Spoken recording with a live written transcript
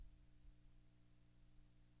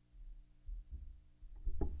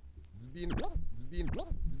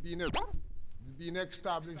It's been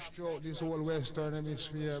established throughout this whole Western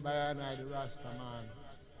Hemisphere by an I, the Rasta man.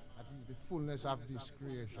 That is the fullness of this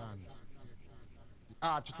creation. The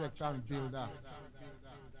architect and builder,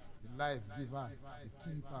 the life giver, the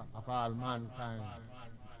keeper of all mankind.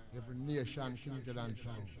 Every nation, kindred and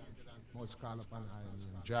tongue must call upon I name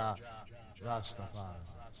Jah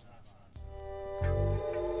Rastafari.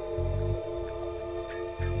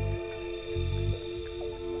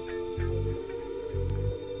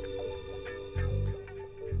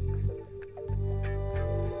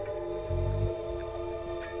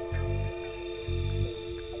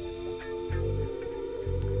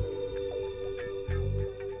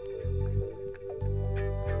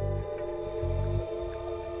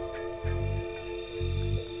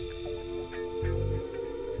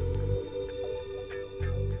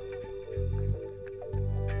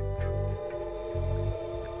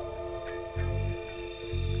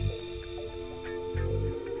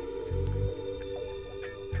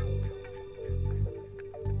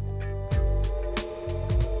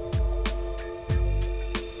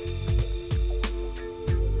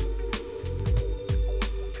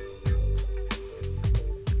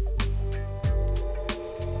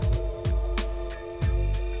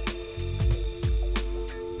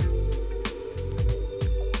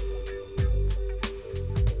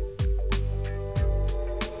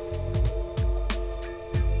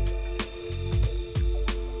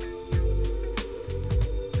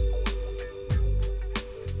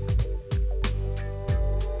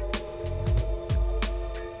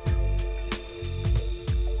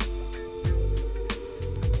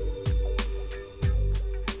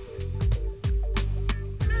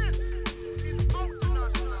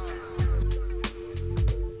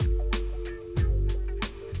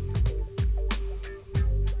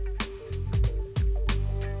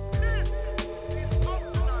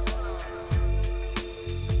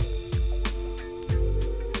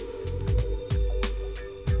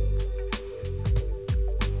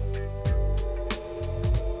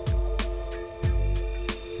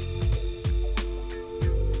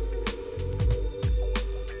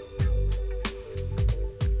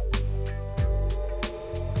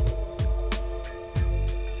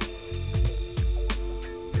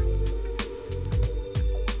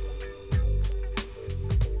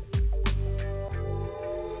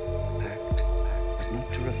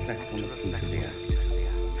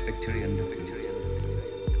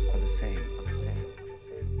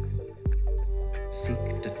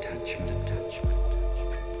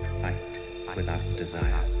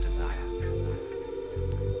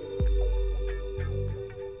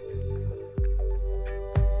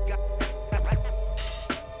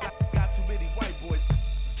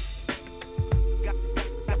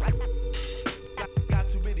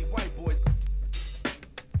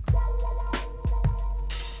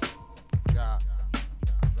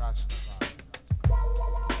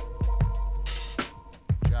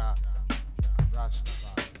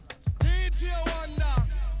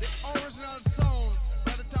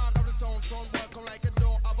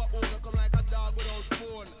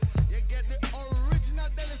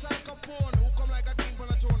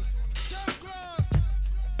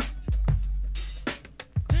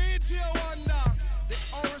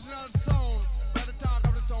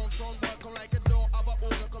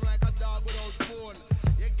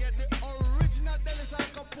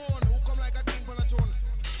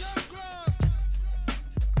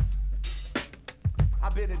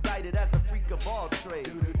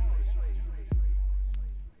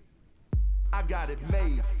 I got it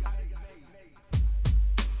made.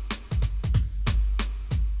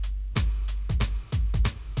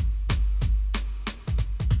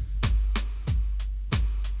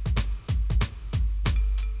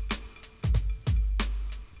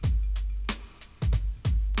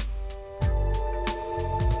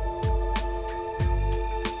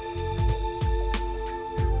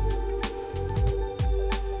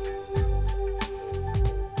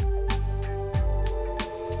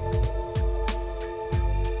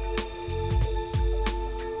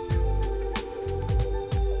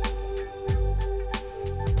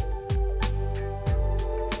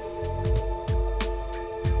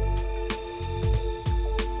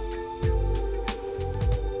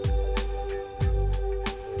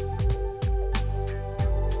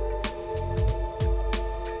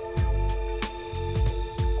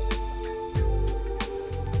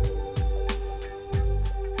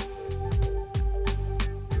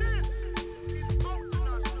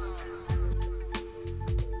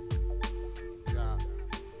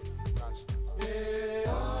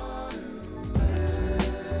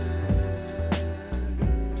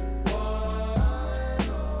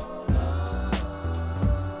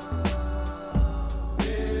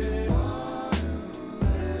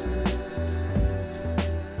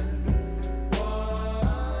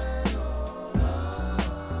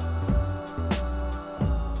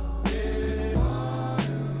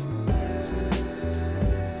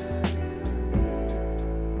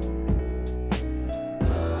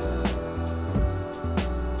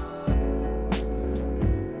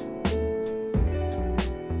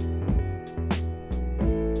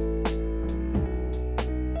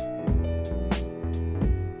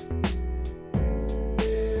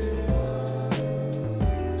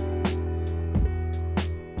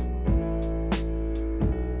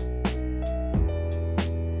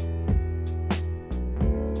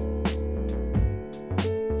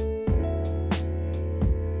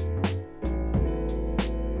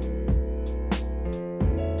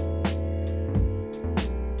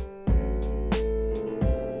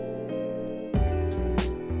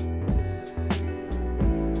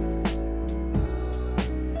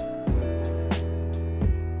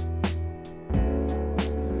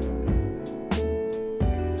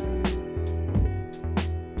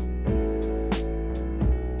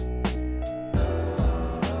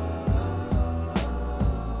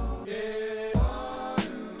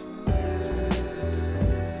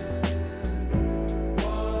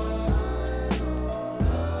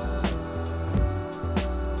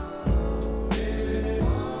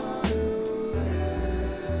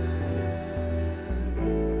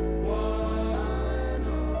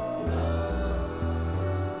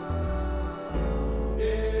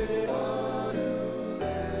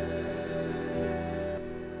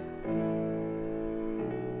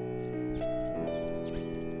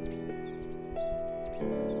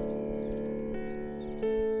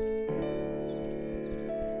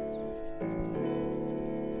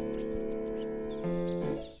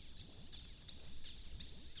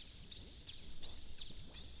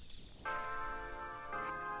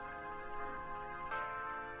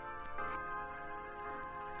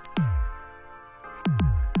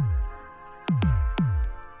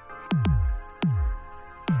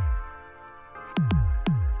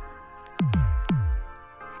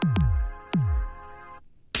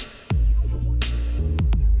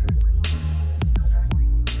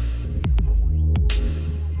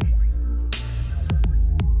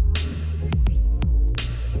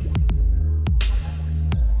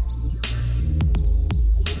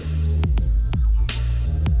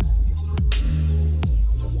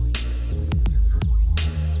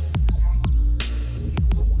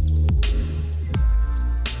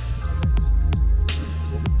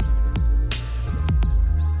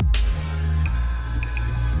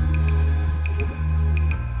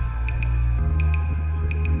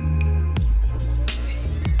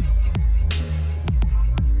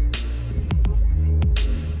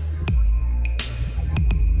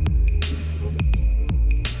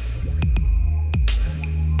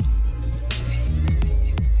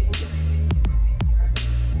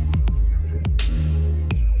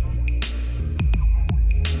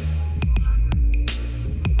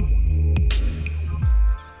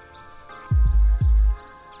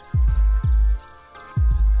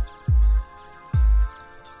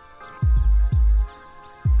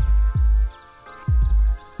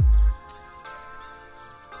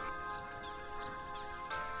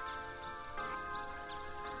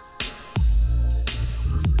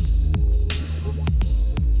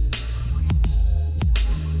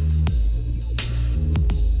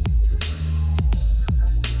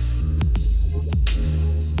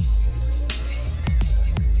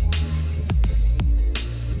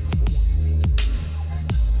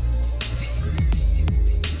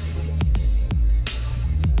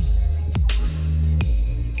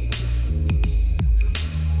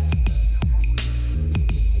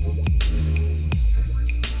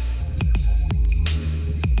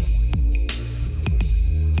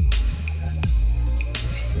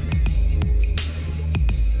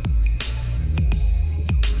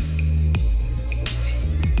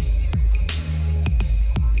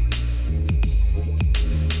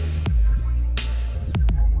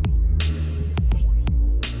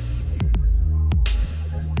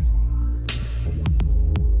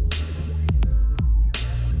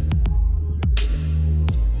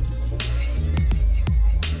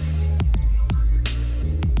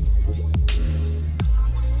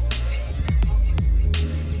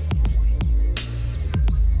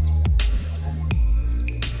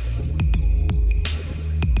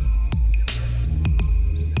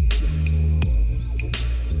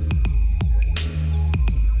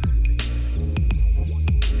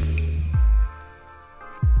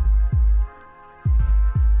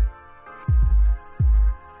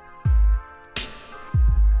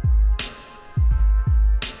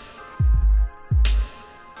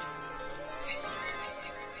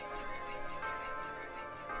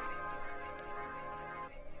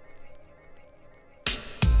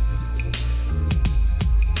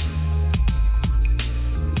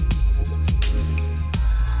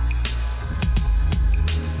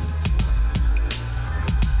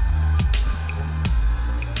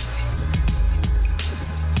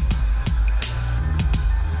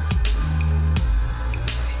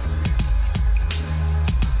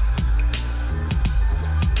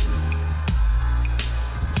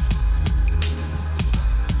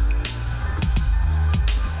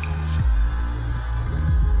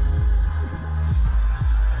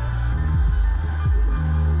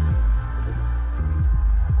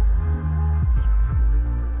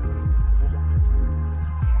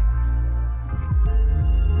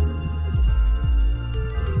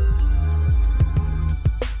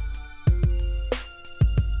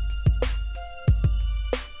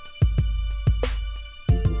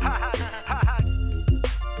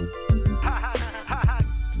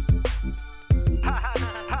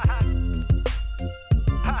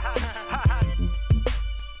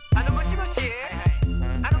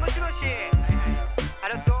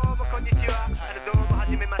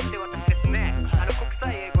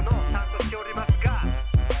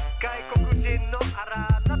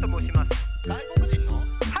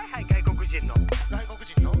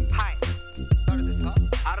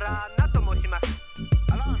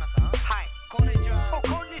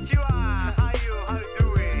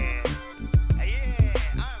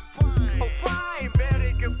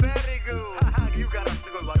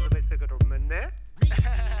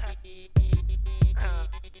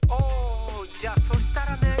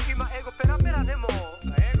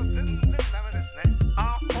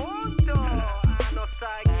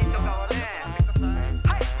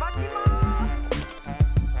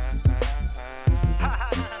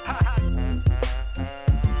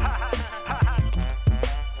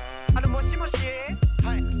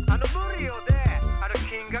 無料で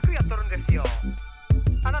金額やっとるんですよ。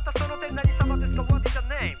あなたその点何様ですか？ What is your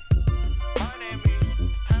name? My name is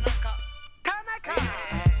田中。田中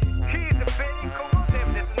He's very common で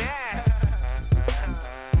すね。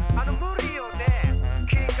無料で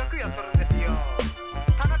金額やっとるんですよ。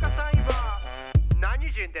田中さんは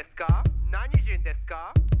何人ですか？何人です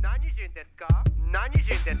か？何人ですか？何人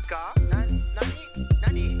ですか？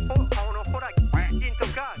何ほら、人と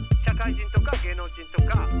か社会人とか芸能人と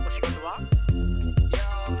かお仕事は？いや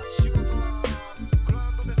ー、仕事はグラ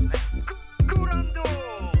ンドですね。グランド。オッ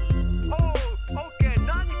ケー。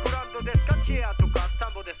何グランドですか？チェアとかスタ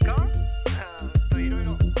ンボですか？いろい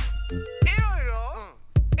ろ。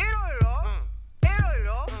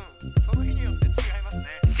その日によって違いますね。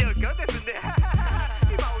違うですね。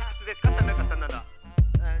今おいくつですか？田中さんなら。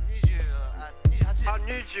28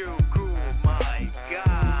です。29 My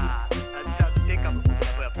God That's take up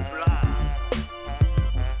blah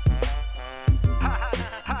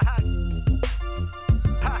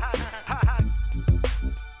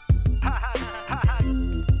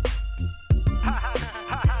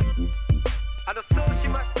そうし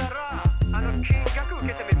ましたら金額受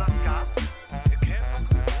けてみますか？見学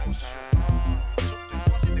どうしようかな。ちょっと忙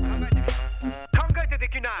しいんで考えてみます。考えてで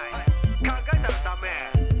きない、考えたらダメ。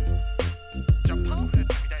じゃあパンフレッ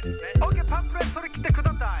トみたいですね。オッケー、パンフレット取り来てく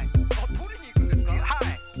ださい。取りに行くんですか？はい。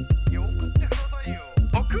いや、送ってくださいよ。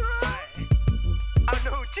送る？はい。う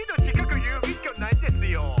ちの近く郵便局ないんです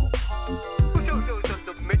よ。嘘、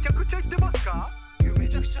めちゃくちゃ行ってますか？いや、め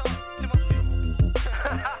ちゃくちゃ行ってますよ。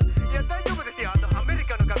いや、大丈夫ですよ。アメリ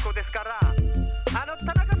カの学校ですから。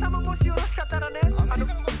田中様もしよろしかったらね。アメリ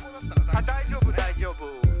カの学校だったら大丈夫。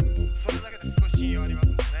それだけですごい信用あります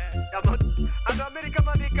もんね。いや、もうアメリカ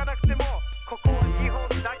まで行かなくても、ここは日本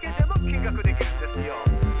だけでも見学できるんですよ。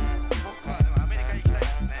僕はでもアメリカ行きたいで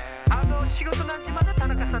すね。仕事何時まで田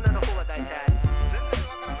中さんの方は大体？全然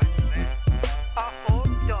わからないですね。ほん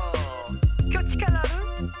と。今日力ある？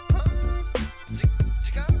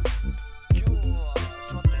時間？今日は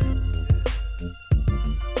しまって。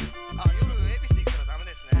夜恵比寿行くからダメで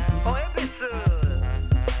すね。恵比寿。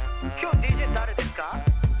今日 DJ 誰ですか？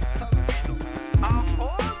多分ビート。ほ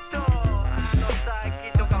んと。最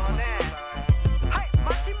近とかはね。はい、待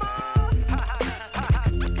ちまーす。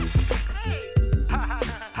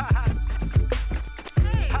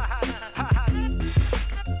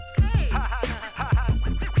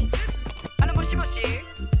もしもし、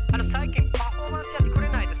最近パフォーマンスやってくれ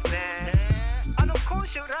ないですね。今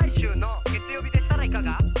週来週の月曜日でしたらいか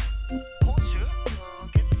が？今週？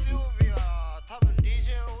月曜日は多分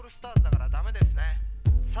DJ オールスターズだからダメですね。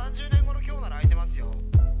30年後の今日なら空いてますよ。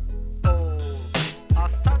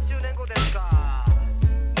30年後ですか。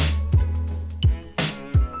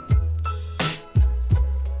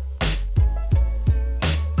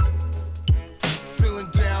Feeling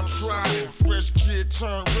downtrodden, fresh kid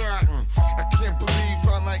turned rotten. I can't believe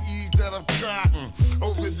how naive that I've gotten.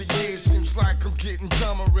 Over the years, seems like I'm getting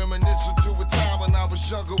dumber. Reminiscent to a time when I was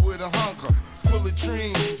younger with a hunger. Full of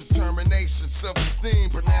dreams, determination, self-esteem.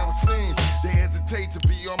 But now it seems they hesitate to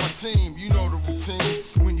be on my team. You know the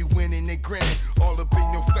routine. When you winning, they grinning. All up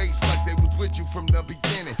in your face like they was with you from the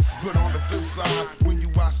beginning. But on the flip side, when you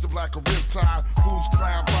watch them like a riptide, fools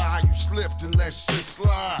clown by how you slipped and let shit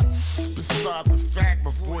slide. Besides the fact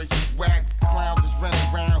my voice is whack, clowns is running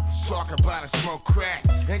around talking about a smoke crack.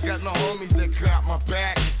 Ain't got no homies that got my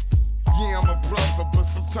back. Yeah, I'm a brother, but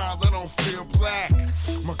sometimes I don't feel black.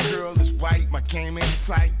 My girl is white, my game ain't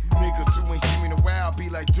tight. Niggas who ain't seen me in a while be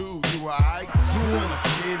like, dude, you alright? Who am I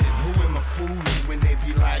kidding? Who am I fooling? When they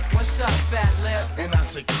be like, what's up, fat lip? And I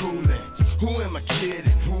say, coolin'. Who am I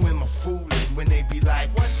kidding? Who am I fooling? When they be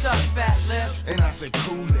like, what's up, fat lip? And I say,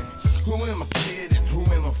 coolin'. Who am I kidding? Who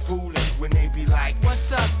am I fooling? When they be like,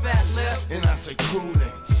 what's up, fat lip? And I say,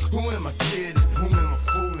 coolin'. Who am I kidding? Who am I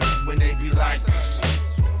fooling? When they be like,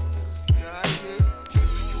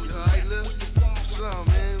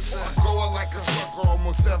 I go out like a sucker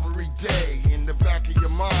almost every day. In the back of your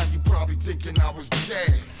mind, you probably thinking I was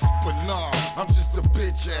gay. But nah, I'm just a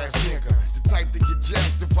bitch ass nigga. The type to get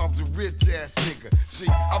jacked if I was a rich ass nigga. See,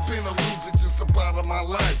 I've been a loser just about all my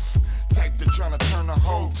life. Type to tryna turn a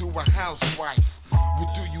hoe to a housewife. What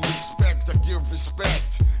do you expect? I give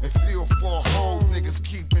respect and feel for a hoe niggas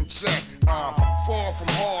keep in check. I'm far from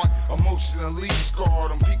hard, emotionally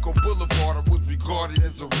scarred. On Pico Boulevard, I was regarded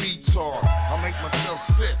as a retard. I make myself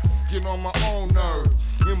sick, get on my own nerve.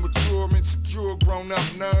 Immature, insecure, grown up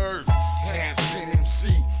nerd. Has-been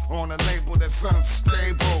MC on a label that's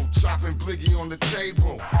unstable. Chopping Bliggy on the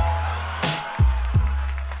table.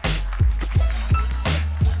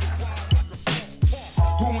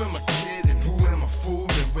 Who am I kidding? Who am I fooling?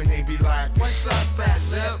 When they they be like, What's up, fat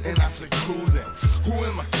lip? and I say coolin'. Who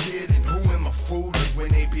am I kidding? Who am I fooling? When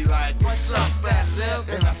they be like, What's up, fat lip?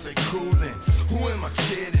 and I say coolin'. Who am I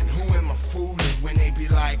kidding? Who am I fooling? When they be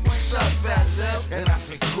like, What's up, fat lip? and I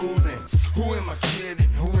say coolin'. Who am I kidding?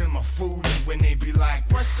 Who am I fooling? When they be like,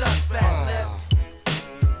 What's up, fat lip?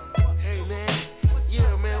 Hey man,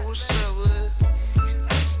 yeah man, what's up,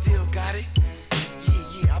 I still got it.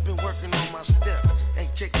 Yeah, I've been working on my step. Hey,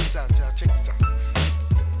 check this out, y'all, check this out.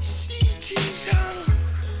 She keeps on.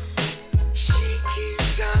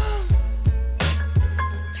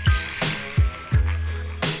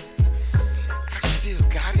 I still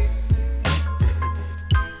got it.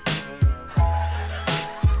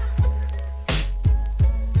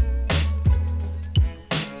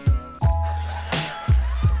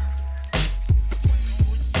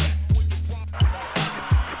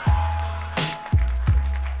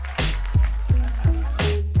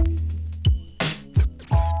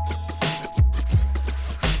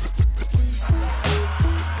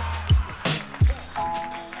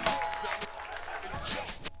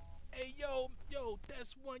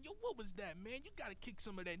 Yo, what was that, man? You gotta kick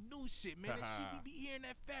some of that new shit, man. That shit we be hearing,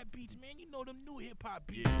 that fat beats, man. You know them new hip hop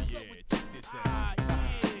beats. What's up with check this out.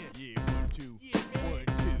 Yeah, 1, 2, yeah, man. 1,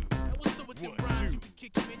 2. Now, what's up with them One, rhymes two. you be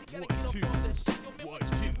kicking, man? You gotta One, get up two. off that shit, yo, man. One, Why don't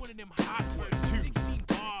you two. get one of them hot ones? two. 16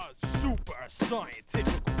 bars. Super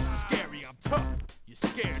scientific, scary, I'm tough. You're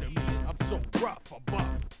scared of me, I'm so rough, I'm buff.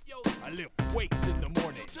 Yo, I lift weights in the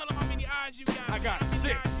morning. tell them how many eyes you got. I man. got How many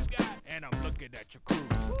 6, eyes you got? and I'm looking at your crew.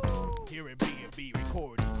 Here in B&B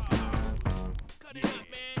recordings. Cut it up,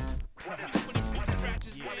 man. This one of them new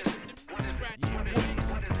scratches, man. Them new scratches, man.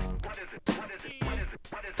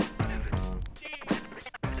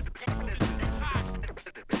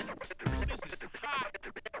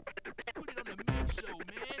 Put it on the mix show,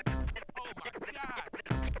 man. Oh my God.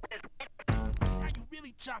 Now you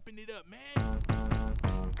really chopping it up, man.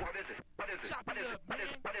 Chop it up, man.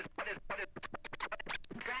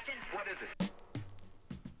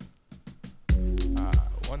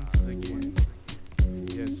 Once again,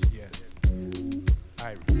 yes,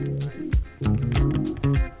 I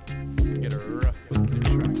get a rough on the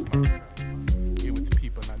track, man. Here with the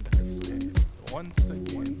people understand. Once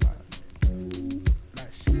again, man.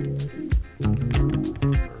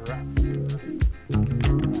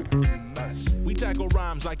 We tackle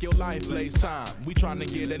rhymes like your life lays time. We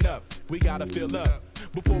tryna get it up, we gotta fill up.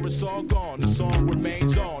 Before it's all gone, the song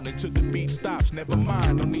remains on until the beat stops. Never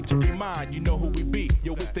mind, no need to remind, you know who we be.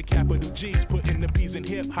 Yo, it's the capital G's, putting the B's in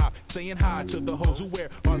hip hop. Saying hi to the hoes who wear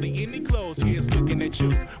hardly any clothes. Here's looking at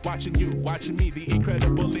you, watching me, the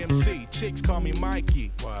incredible MC. Chicks call me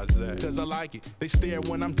Mikey. Why's that? Cause I like it. They stare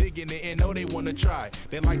when I'm digging it and know they wanna try.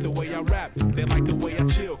 They like the way I rap, they like the way I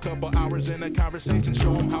chill. Couple hours in a conversation,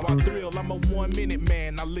 show them how I thrill. I'm a 1 minute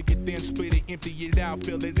man, I lick it then, split it, empty it out,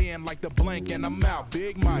 fill it in like the blank and I'm out.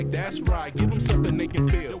 Big Mike, that's right, give them something they can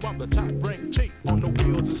feel. Yo, I'm the top rank chief on the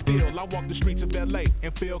wheels of steel. I walk the streets of LA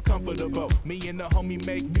and feel comfortable. Me and the homie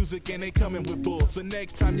make music and they coming with bulls. So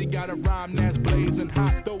next time you got a rhyme that's blazing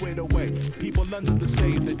hot, throw it away. People under to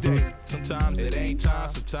save the day. Sometimes it ain't time,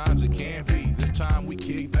 sometimes it can be. This time we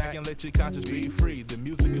kick back and let your conscience be free. The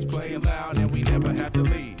music is playing loud and we never have to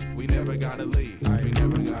leave. We never gotta leave. We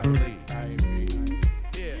never gotta leave.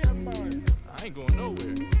 Yeah, I ain't going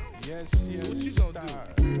nowhere. Yes, what you gonna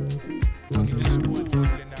do? I'm just putting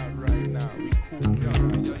out right now. We cool, yo.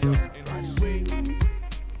 And I'm way,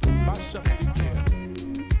 mash up the jam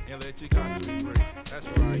and let your conscience be free. That's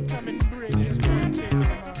right. Come and bring this one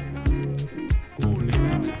thing.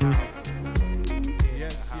 Cooling out the house.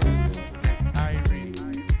 Yes.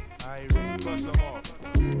 Irie, bust them off.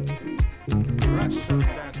 Rush up the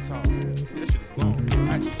dance hall. This shit is long.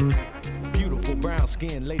 Action. Beautiful brown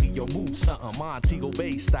skinned lady, yo, move something, Montego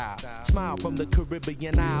Bay style. Smile from the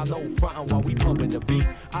Caribbean Isle, no frontin' while we pumping the beat.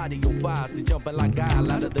 Audio vibes to jumping like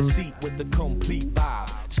guile out of the seat with the complete vibe.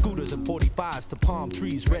 Scooters and 45s to palm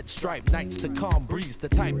trees, red striped nights to calm breeze. The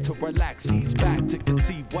type to relax, ease back to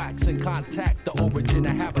conceive wax and contact the origin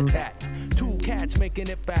of habitat. Two cats making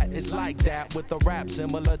it fat, it's like that with a rap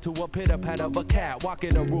similar to a pitter-pat of a cat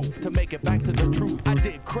walking a roof to make it back to the truth. I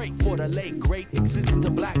did crate for the late great existence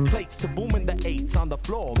of black plates to booming the eights on the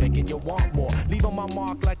floor, making you want more. Leaving my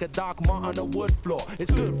mark like a dark mark on the wood floor.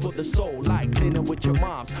 It's good for the soul, like dinner with your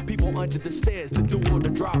moms. People under the stairs to do or to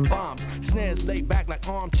drop bombs. Snares laid back like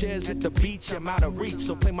armchairs at the beach. I'm out of reach,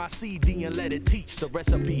 so play my CD and let it teach the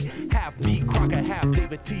recipe. Half B, Crocker, half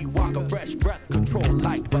David T. Walker, fresh breath control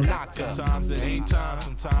like Banaka. Sometimes it ain't time,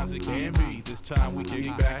 sometimes it can be. This time we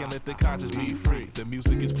kick back and let the conscience be free. The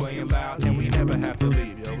music is playing loud and we never have to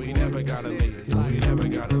leave. Yo, we never gotta leave. We never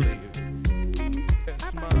gotta leave.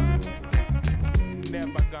 That's mine.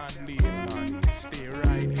 Never gonna leave, man. Stay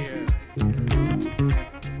right here.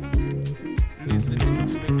 Listening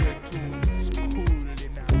to the good tunes,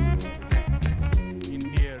 cooling out. In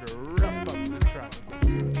here to rough up the track.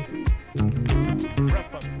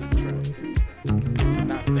 Rough up the track.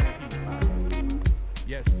 Not the people.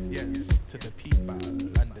 Yes, yes, to the people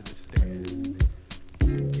under the stairs.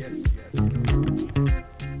 Yes, yes.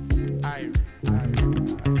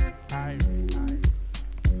 Irie.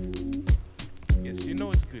 Yes, you know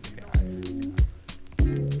it's good in the Irie.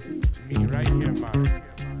 To me, right here, man.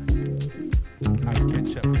 I'll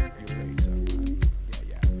catch up with you later, man.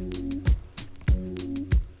 Yeah.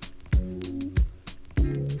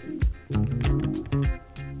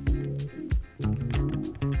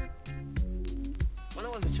 When I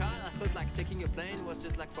was a child, I thought like taking a plane was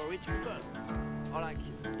just like for rich people. Or like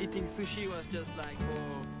eating sushi was just like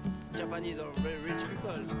for Japanese or very rich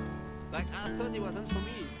people. Like I thought it wasn't for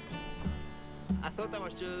me. I thought I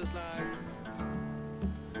was just like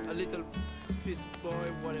a little Swiss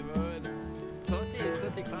boy, whatever. And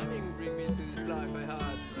totally climbing would bring me into this life I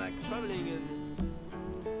had. Like traveling and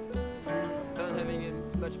not having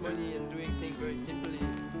much money and doing things very simply.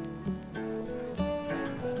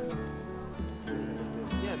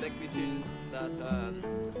 Yeah, make me feel that I've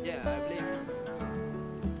lived.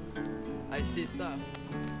 I see stuff.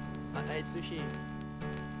 I ate sushi.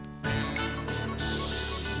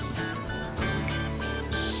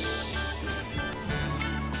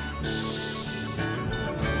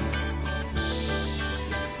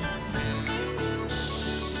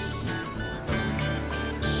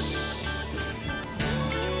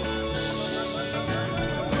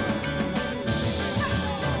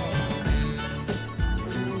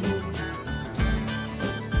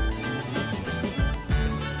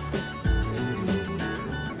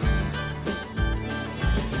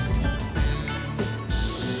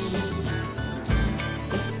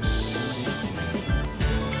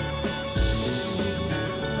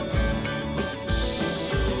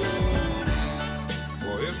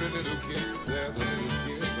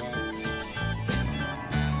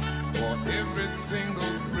 Every single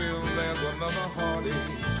dream, there's another heartache.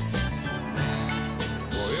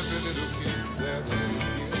 For every little kiss, there's a little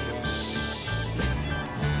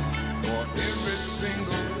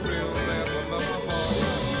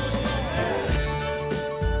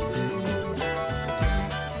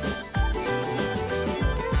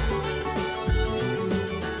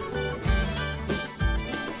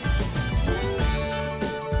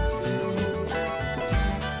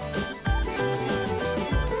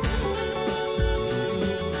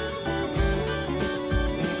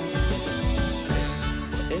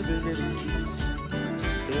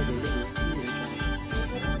tear.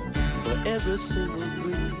 For every single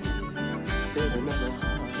dream, there's another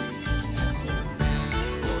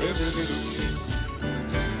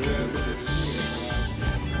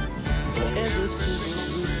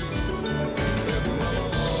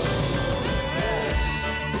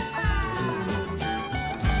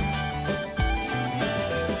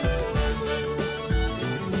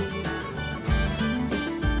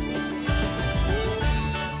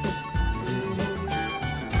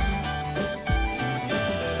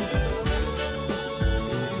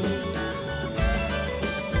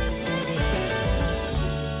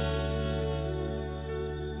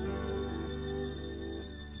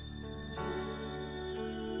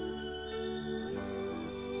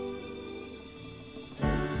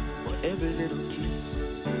every little kiss,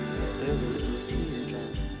 there's a little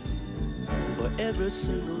teardrop. For every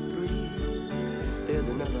single thrill, there's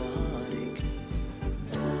another heartache.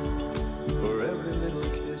 For every little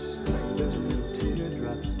kiss, there's a little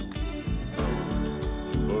teardrop.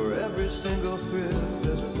 For every single thrill,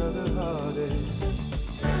 there's another heartache.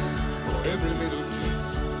 For every little kiss,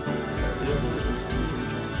 there's a little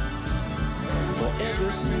teardrop. For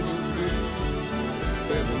every single thrill,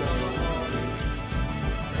 there's another heartache.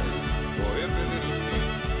 For every little kiss,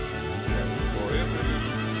 for every little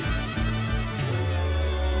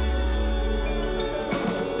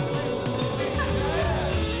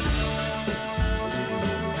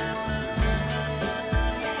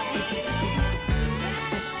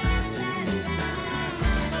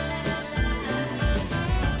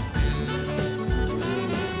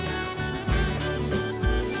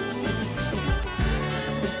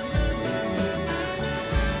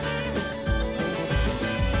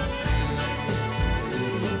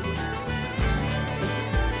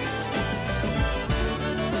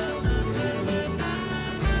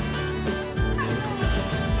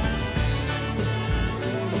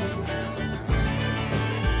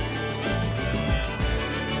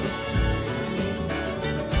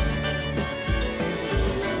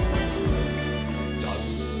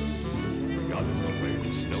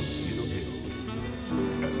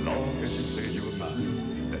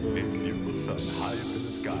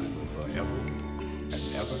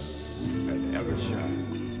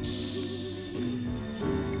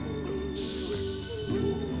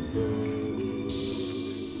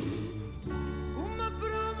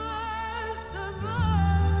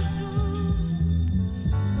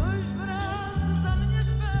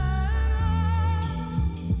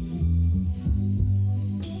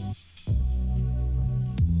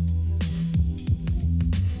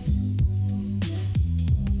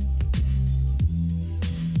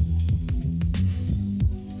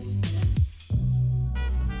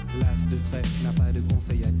L'as de trèfle n'a pas de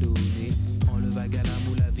conseil à donner. Prends le vague à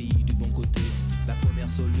l'âme ou la vie du bon côté. La première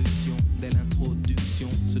solution dès l'introduction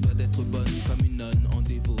se doit d'être bonne comme une nonne en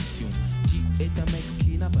dévotion. Qui est un mec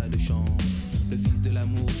qui n'a pas de chance? Le fils de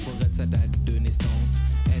l'amour regrette sa date de naissance.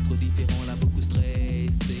 Être différent l'a beaucoup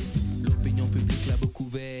stressé. L'opinion publique l'a beaucoup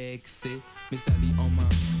vexé. Mais sa vie en main,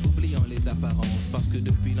 oubliant les apparences. Parce que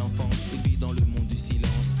depuis l'enfance, il vit dans le monde du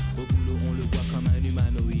silence. Au boulot, on le voit comme un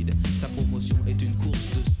humanoïde. Sa promotion est une course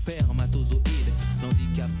de spermatozoïdes.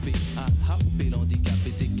 L'handicapé a happé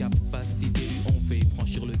l'handicapé. Ses capacités lui ont fait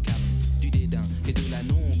franchir le cap du dédain et de la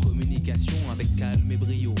non-communication. Avec calme et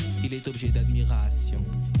brio, il est objet d'admiration.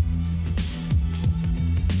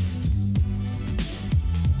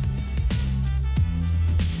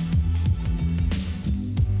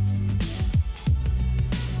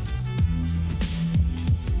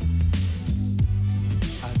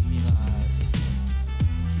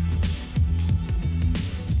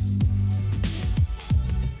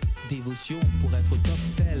 Dévotion pour être top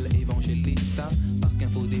tel évangélista. Parce qu'un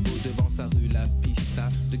faux dévot devant sa rue la pista.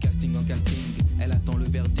 De casting en casting, elle attend le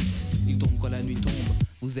verdict. Il tombe quand la nuit tombe.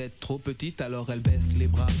 Vous êtes trop petite alors elle baisse les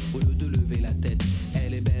bras au lieu de lever la tête.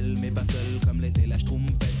 Elle est belle mais pas seule comme l'était la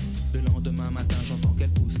Schtroumpfette. Le lendemain matin j'entends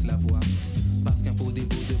qu'elle pousse la voix. Parce qu'un faux dévot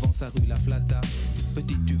devant sa rue la flatta.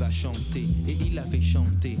 Petite tu vas chanter et il la fait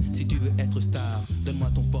chanter. Si tu veux être star, donne-moi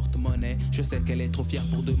ton porte-monnaie. Je sais qu'elle est trop fière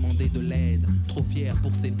pour demander de l'aide. Trop fière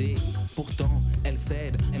pour céder, pourtant elle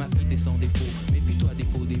cède. Ma fille t'es sans défaut, méfie-toi des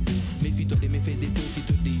faux dévots. Méfie-toi des méfaits défauts qui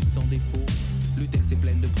te disent sans défaut. Lutèce est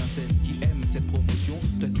pleine de princesses qui aiment cette promotion.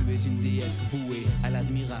 Toi tu es une déesse vouée à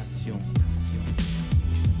l'admiration.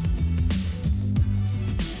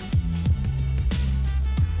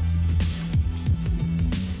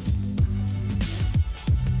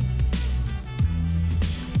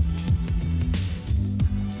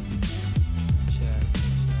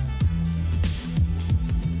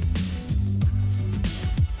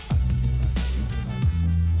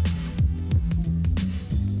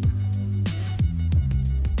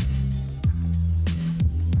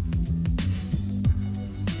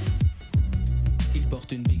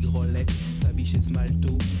 Une big Rolex, s'habille chez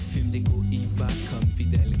Smalto, fume des Cohiba comme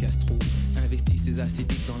Fidel Castro. Investit ses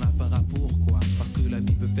acidiques dans l'apparat, pourquoi? Parce que la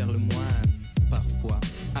vie peut faire le moine, parfois.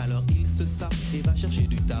 Alors il se sape et va chercher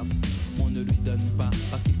du taf. On ne lui donne pas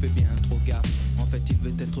parce qu'il fait bien trop gaffe. En fait il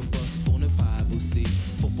veut être boss pour ne pas bosser,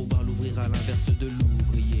 pour pouvoir l'ouvrir à l'inverse de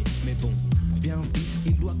l'ouvrier. Mais bon, bien vite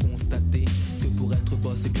il doit constater que pour être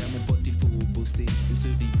boss, eh bien mon pote il faut bosser. Il se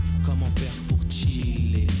dit comment faire pour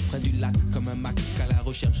chiller près du lac comme un Mac à la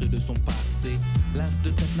recherche de son passé. L'as de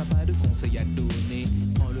trèfle n'a pas de conseil à donner.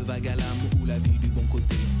 Prends le vague à l'âme ou la vie du bon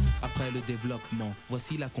côté. Après le développement,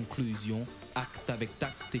 voici la conclusion. Acte avec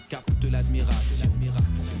tact et capte l'admiration.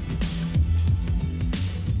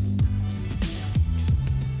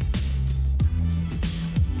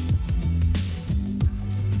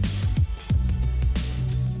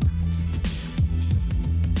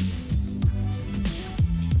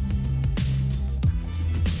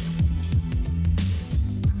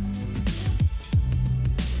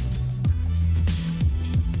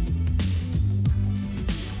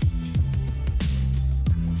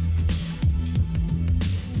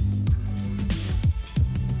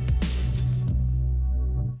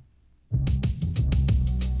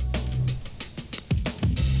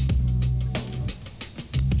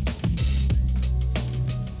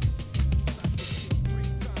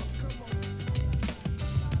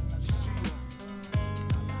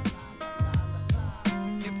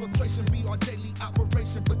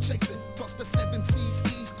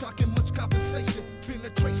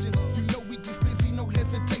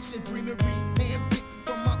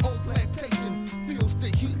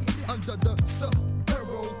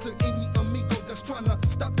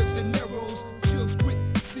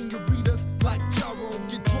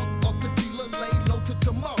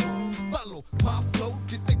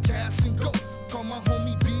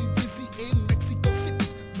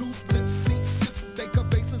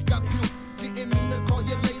 Getting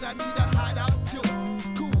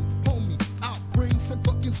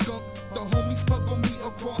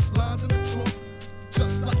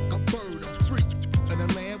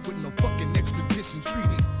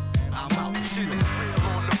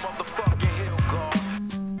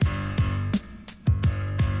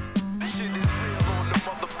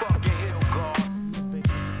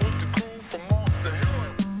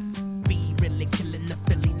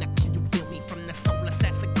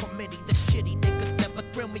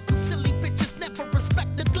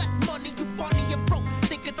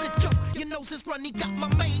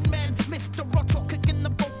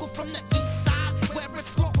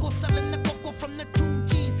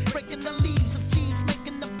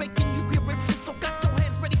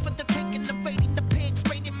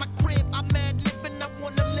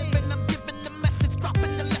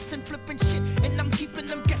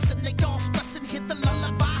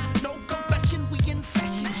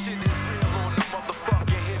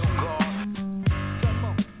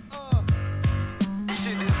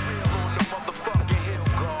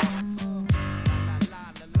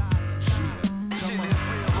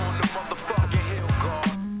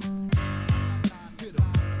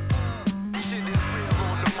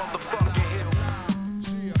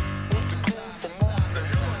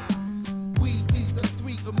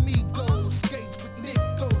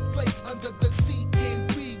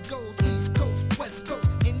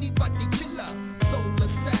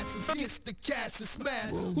dash and smash.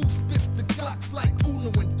 Who spits the clocks like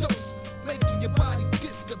Uno and Dos, making your body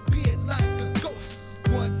disappear like a ghost.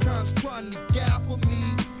 One time's trying to gal for me,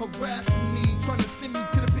 harassing me, trying to send me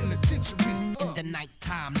to the penitentiary. In the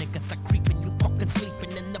nighttime, niggas are creeping, you fucking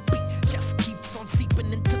sleeping, and the beat just keeps on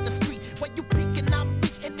seeping into the street. Where you peeking, I'm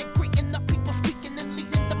beating and greeting the people speaking and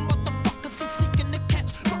leading the motherfuckers who seeking to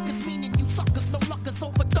catch ruckus, meaning you suckers, no luckers,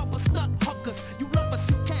 overdubers, nut huggers. You love us,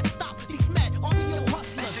 you can't stop these mad audio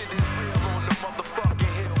hustlers. This shit is real on the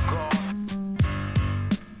motherfucking hill, God.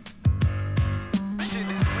 This shit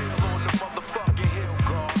is real on the motherfucking hill,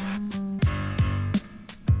 God.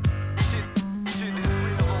 Shit is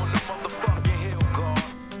real on the motherfucking hill, God.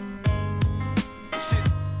 Shit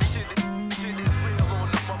is real on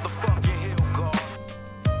the motherfucking hill, God.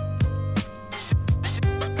 Shit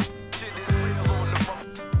is real on the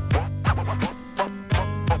motherfucking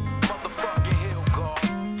hill, God.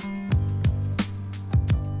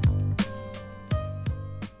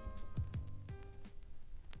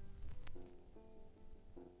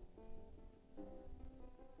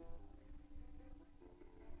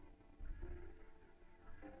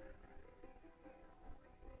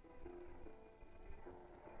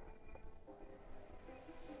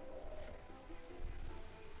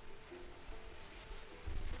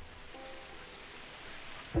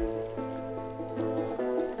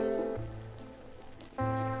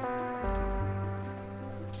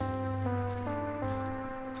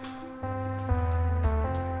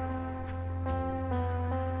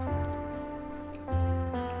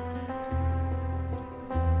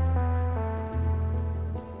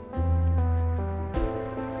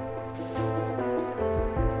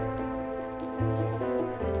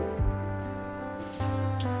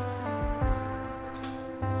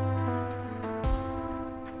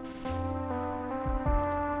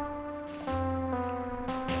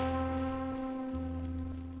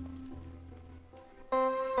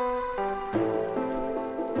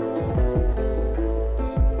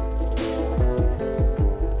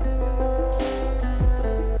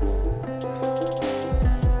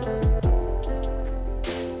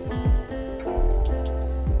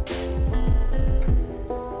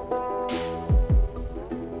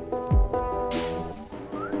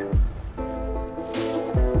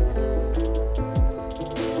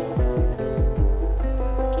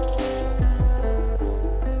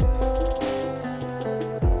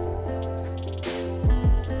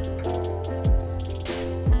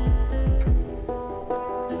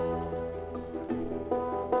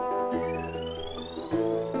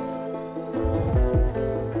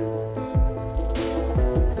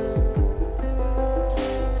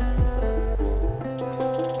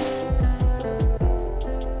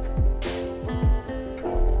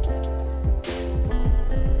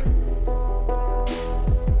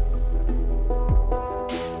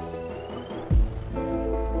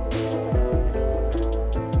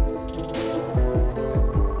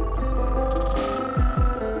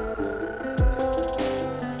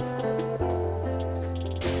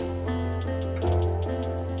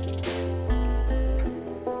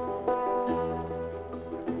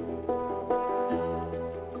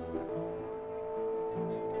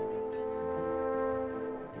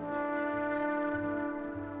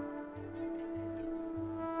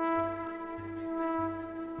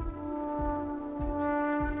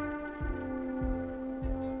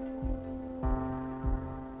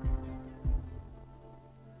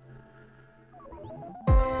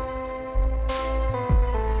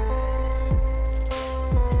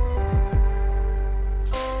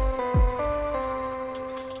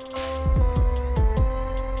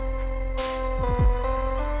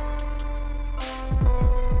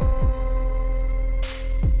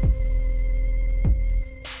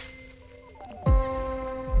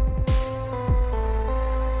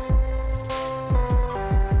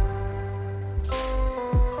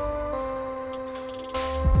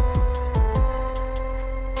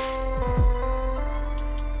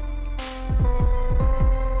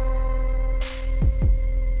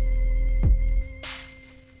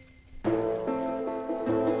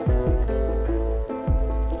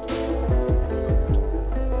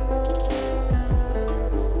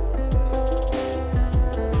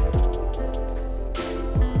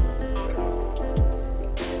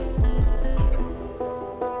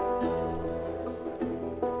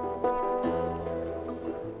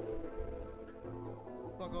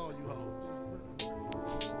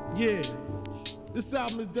 Yeah, this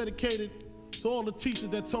album is dedicated to all the teachers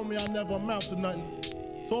that told me I never amount to nothing.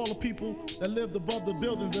 To all the people that lived above the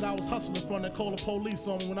buildings that I was hustling from that called the police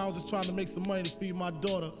on me when I was just trying to make some money to feed my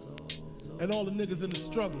daughter. And all the niggas in the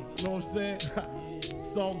struggle, you know what I'm saying?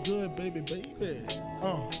 It's all good, baby.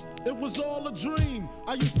 It was all a dream.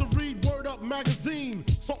 I used to read Word Up magazine.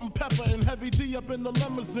 Salt and Pepper and Heavy D up in the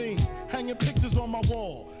limousine. Hanging pictures on my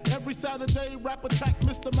wall. Every Saturday, rap attack,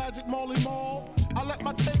 Mr. Magic Marley Marl. I let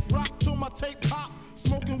my tape rock till my tape pop.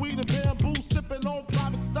 Smoking weed and bamboo, sipping on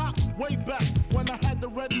private stock. Way back when I had the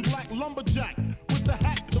red and black lumberjack with the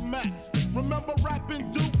hat to match. Remember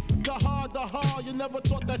rapping Duke? The hard, you never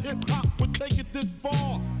thought that hip hop would take it this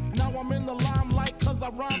far. Now I'm in the limelight cause I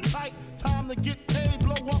rhyme tight. Time to get paid,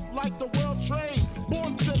 blow up like the world trade.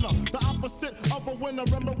 Born sinner, the opposite of a winner.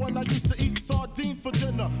 Remember when I used to eat sardines for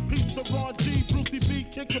dinner? Peace to Ron G, Brucey B,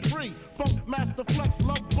 Kid Capri, Funk Master Flex,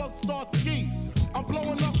 Love Bug, Star Ski. I'm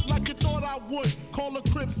blowing up like you thought I would. Call a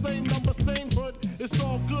crib, same number, same hood. It's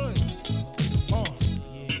all good.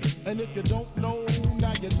 And if you don't know,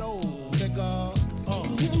 now you know, nigga.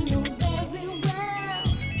 You know very well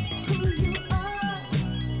who you are.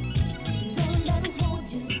 Don't let 'em hold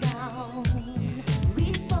you down.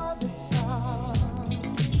 Reach for the stars.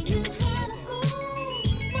 You had a goal,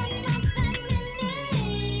 but not that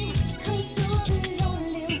many. 'Cause you're the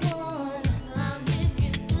only one. I'll give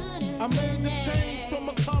you good and I made the change from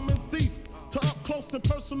a common thief to up close and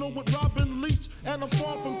personal with Robin Leach. And I'm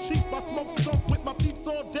far from cheap. I smoke skunk with my peeps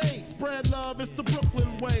all day. Spread love, it's the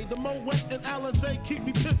Brooklyn way. The Moet and Alizé keep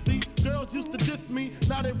me pissy. Girls used to diss me,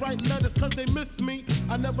 now they write letters cause they miss me.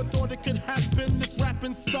 I never thought it could happen, this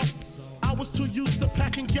rapping stuff. I was too used to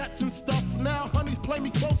packing gats and stuff. Now honeys play me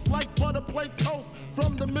close like butter play toast.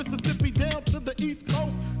 From the Mississippi down to the East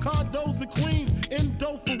Coast. Condos in Queens, in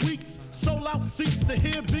dough for weeks. Sold out seats to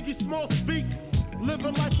hear Biggie Small speak.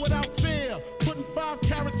 Living life without fear. Putting 5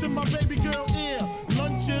 carats in my baby girl ear.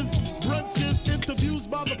 Lunches, brunches, interviews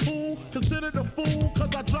by the pool. Considered a fool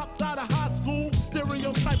cause I dropped out of high school.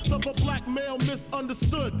 Stereotypes of a black male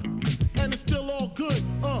misunderstood. And it's still all good,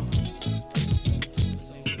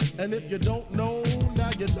 And if you don't know,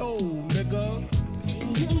 now you know, nigga.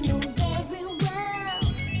 You know very well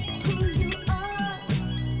who you are.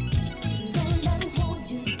 Don't let 'em hold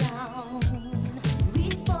you down.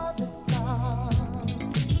 Reach for the stars.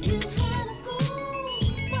 You had a goal,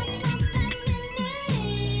 but not that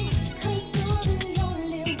many. 'Cause you're the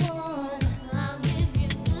only one. I'll give you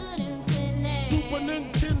good and plenty. Super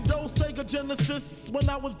Nintendo, Sega Genesis. When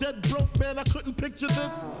I was dead broke, man, I couldn't picture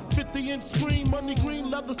this. 50-inch screen, money green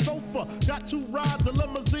leather sofa. Got 2 rides, a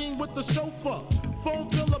limousine with the chauffeur. Phone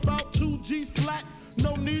bill about 2 G's flat.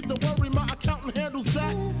 No need to worry, my accountant handles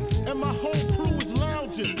that. And my whole crew is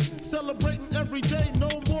lounging, celebrating every day, no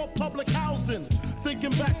more public housing.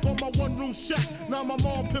 Thinking back on my one-room shack. Now my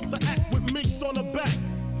mom pimps an act with minks on her back.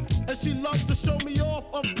 And she loves to show me off,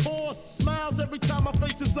 of course. Smiles every time my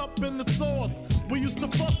face is up in the sauce. We used to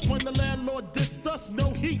fuss when the landlord dissed us.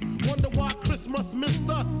 No heat, wonder why Christmas missed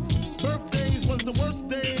us. Birthdays was the worst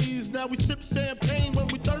days. Now we sip champagne when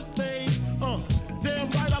we thirsty. Damn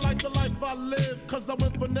right I like the life I live. Cause I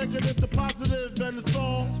went from negative to positive and it's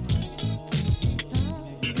all.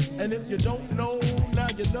 And if you don't know, now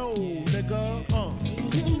you know, nigga.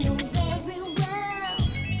 You know very well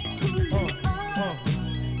who you are.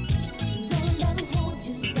 Don't let 'em hold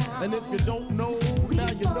you down. And if you don't know,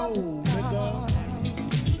 now you know, nigga.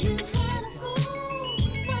 You had a goal,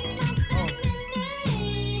 but not that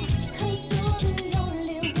many. 'Cause you're the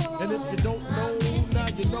only one. And if you don't know, now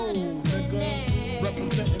you know, nigga.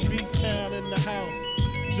 Representing B-Town in the house.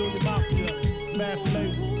 Junior Mafia, Mad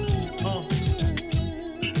Flavor.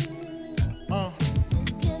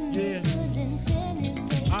 Yeah.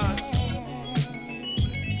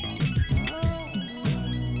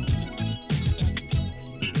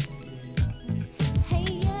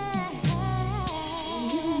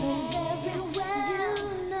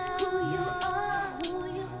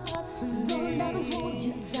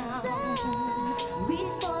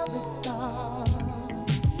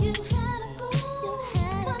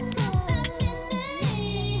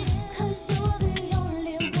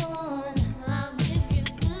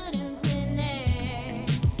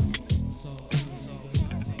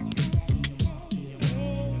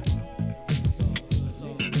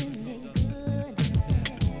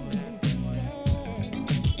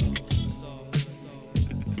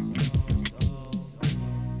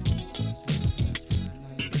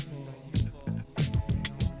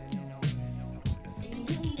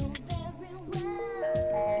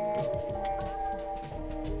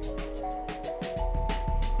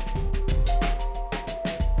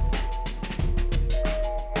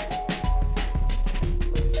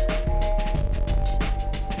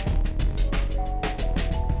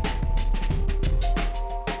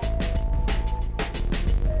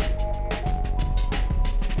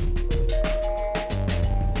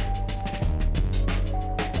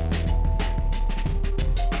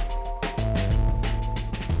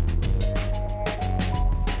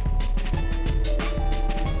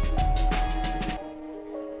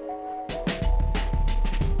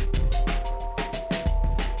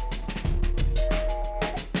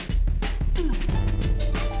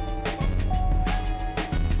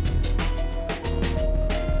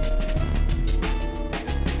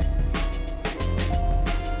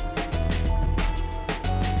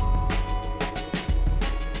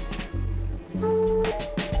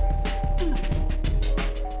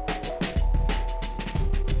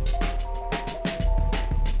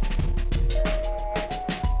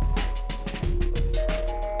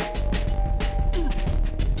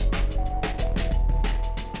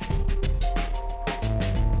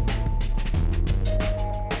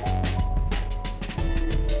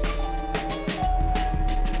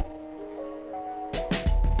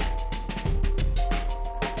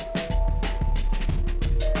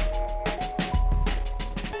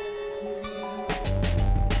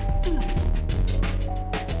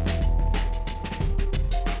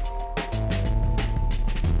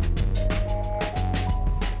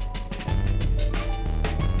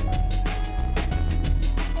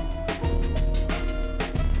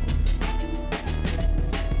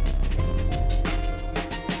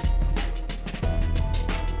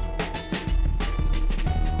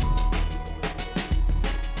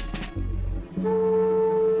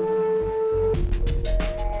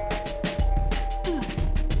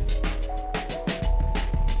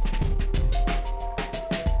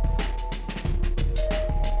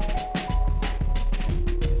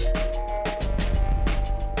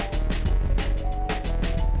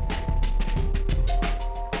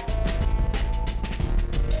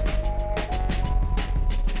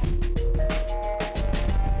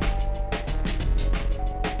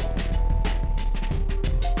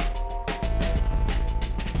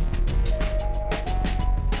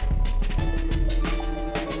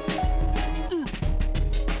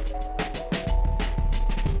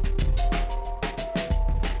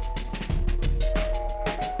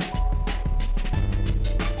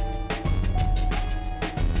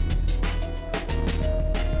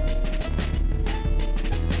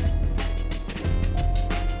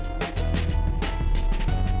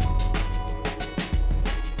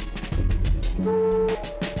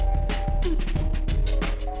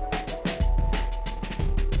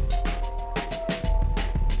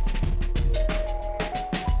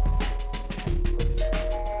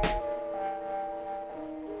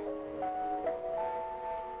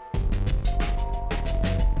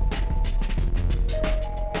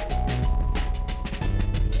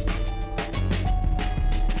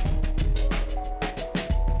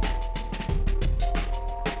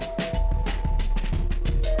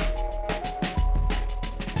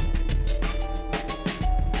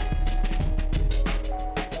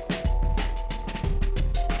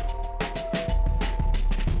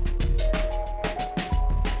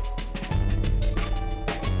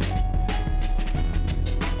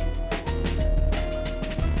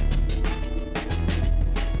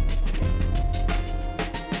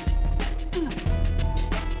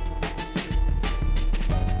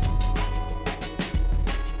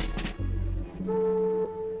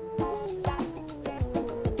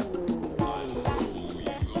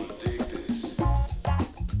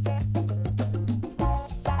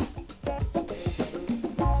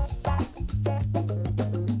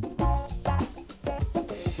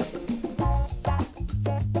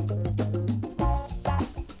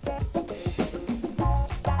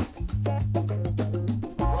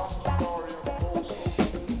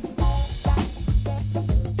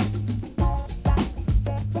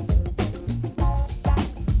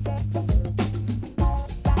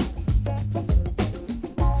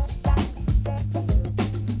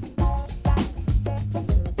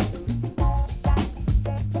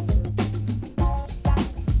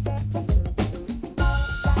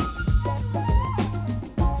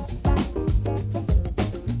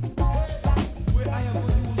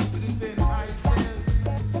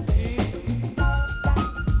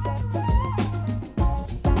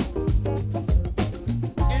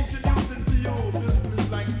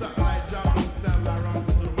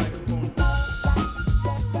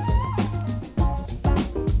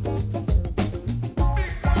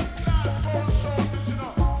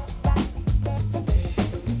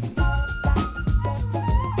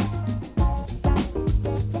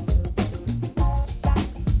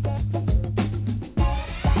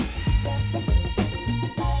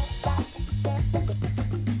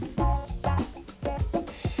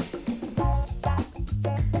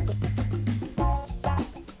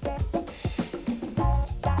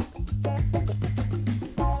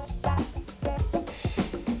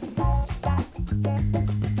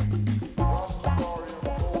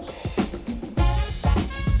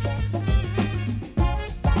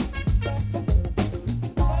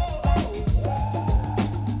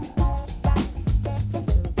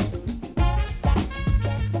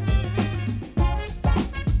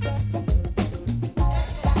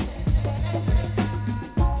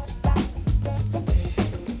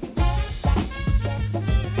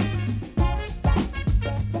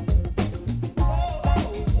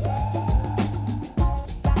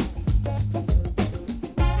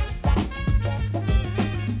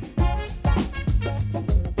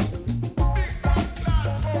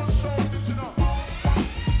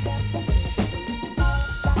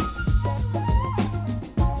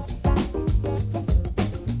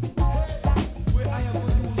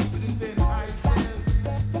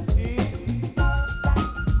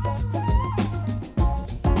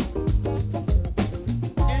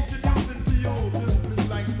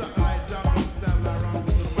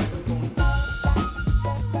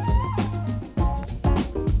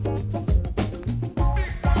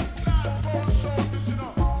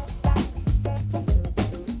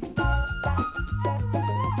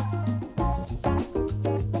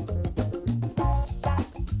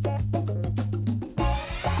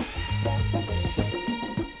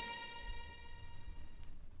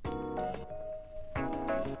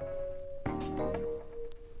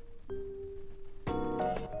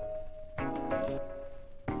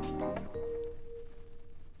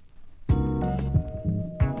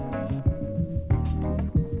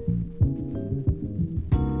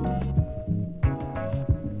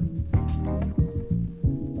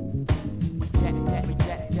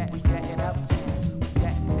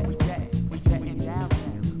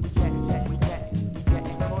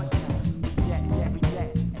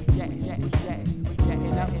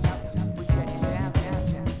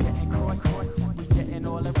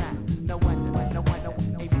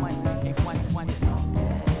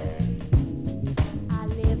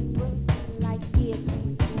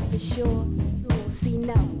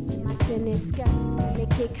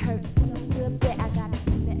 kick hurts so good, bet I got a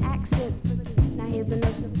few accents for this. Now here's a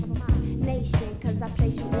notion for my nation, cause I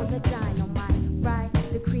place you on the dynamite, right?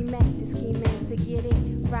 The cremate, the scheming to get it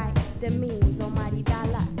right. The means, almighty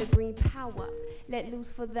dollar, the green power. Let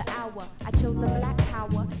loose for the hour. I chose the black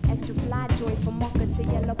power, extra fly joint from marker to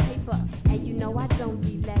yellow paper. And you know I don't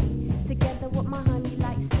delay. Together with my honey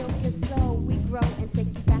like silk and soul, we grow and take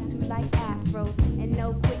you back to like afros. And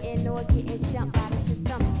no quitting or getting jumped by the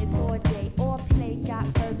system. It's all day, all play, got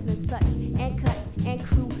verbs and such, and cuts and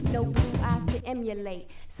crew, no blue eyes to emulate.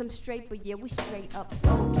 Some straight, but yeah, we straight up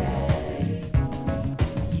funky.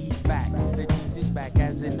 He's back, the G's is back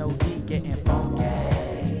as an OD, getting funky.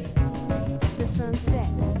 The sun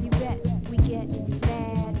sets, you bet, we get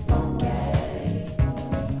mad funky.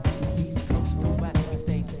 East coast to west, we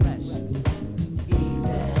stays fresh.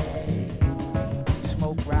 Easy.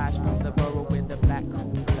 Smoke rise from the borough with the black cool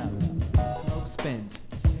blood. No spins,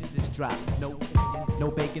 is drop, no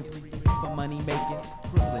bacon, free for money making.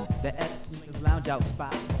 Brooklyn, the F sneakers lounge out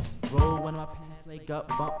spot. Roll one of my pants, leg up,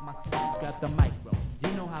 bump my sleeves, grab the micro.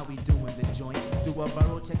 You know how we do in the joint. Do a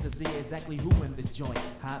borough check to see exactly who in the joint.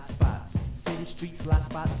 Hot spots, city streets, lot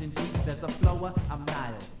spots, and jeeps. As a flower, I'm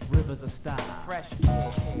Nile. Rivers of style. Fresh kid.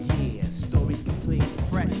 Yeah, stories complete.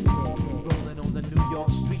 Fresh kid. Rolling on the New York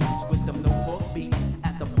streets with them no pork beats.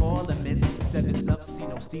 At the parliaments, sevens up, see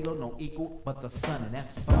no stilo, no equal, but the sun, and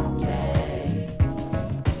that's funky.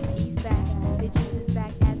 He's back, the Jesus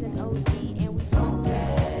back as an OD, and we funky.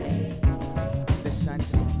 The sun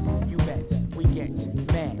sets, you bet, we get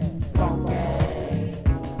mad funky.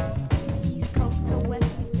 East coast to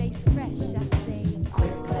west, we stays fresh, I say.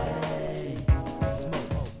 Quickly.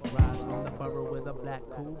 Smoke, rise from the borough with a black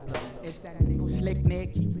cool blow. It's that nigga slick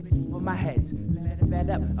Nick, keep it for my heads. Fed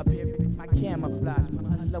up, appear with my camouflage. My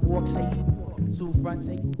hustler walk, say New York. Zoo front,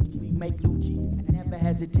 say Gucci. We make Lucci. I never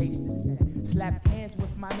hesitates to say. Slap hands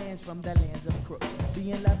with my mans from the lands of crooks.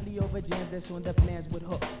 Being lovely over jams that's on the plans with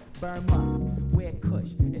hooks. Burn musk, wear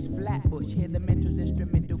kush. It's Flatbush. Hear the mental's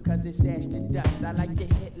instrumental cause it's ash to dust. I like to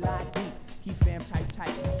hit lie deep. Keep fam tight.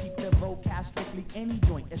 Keep the vocal strictly any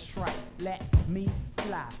joint is right. Let me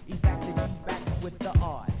fly. He's back, the G's back with the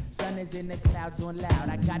R. Sun is in the clouds on loud.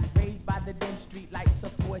 I got phased by the dim street lights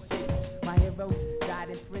of 4 cities. My heroes died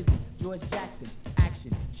in prison. George Jackson,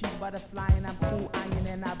 action. She's butterfly and I'm cool iron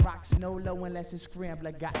and I rock snow low unless it's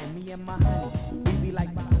scrambler. Gotten me and my honeys. We be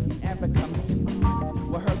like Bobby and Erica, me and my honeys.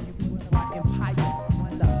 What hurt you put my empire?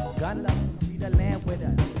 One love, gun love, free the land with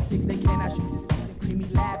us. Things they cannot shoot this bitch creamy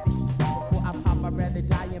lavish. Before I pop, I'd rather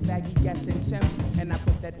die in baggy gas and Sims. And I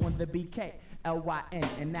put that on the BK, LYN,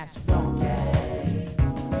 and that's funky.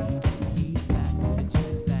 He's back, the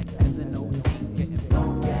Jesus back as an OD, getting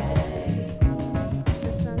funky.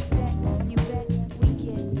 The sun sets, you bet, we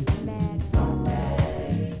get mad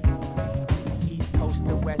funky. East coast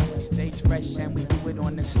to west, we stays fresh and we do it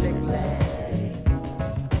on the slick leg.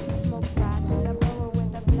 Smoke rise from the borough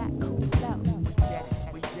with the black cool blow. We jet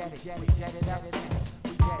it, we jet it, we jet it up. We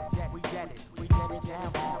jet it down. We jet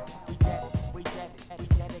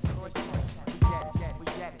it cross. We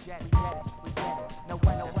jet it. No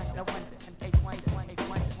one, and H1,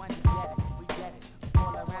 we jet it.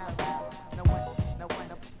 All around. No one,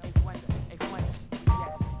 H1, we jet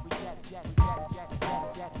it.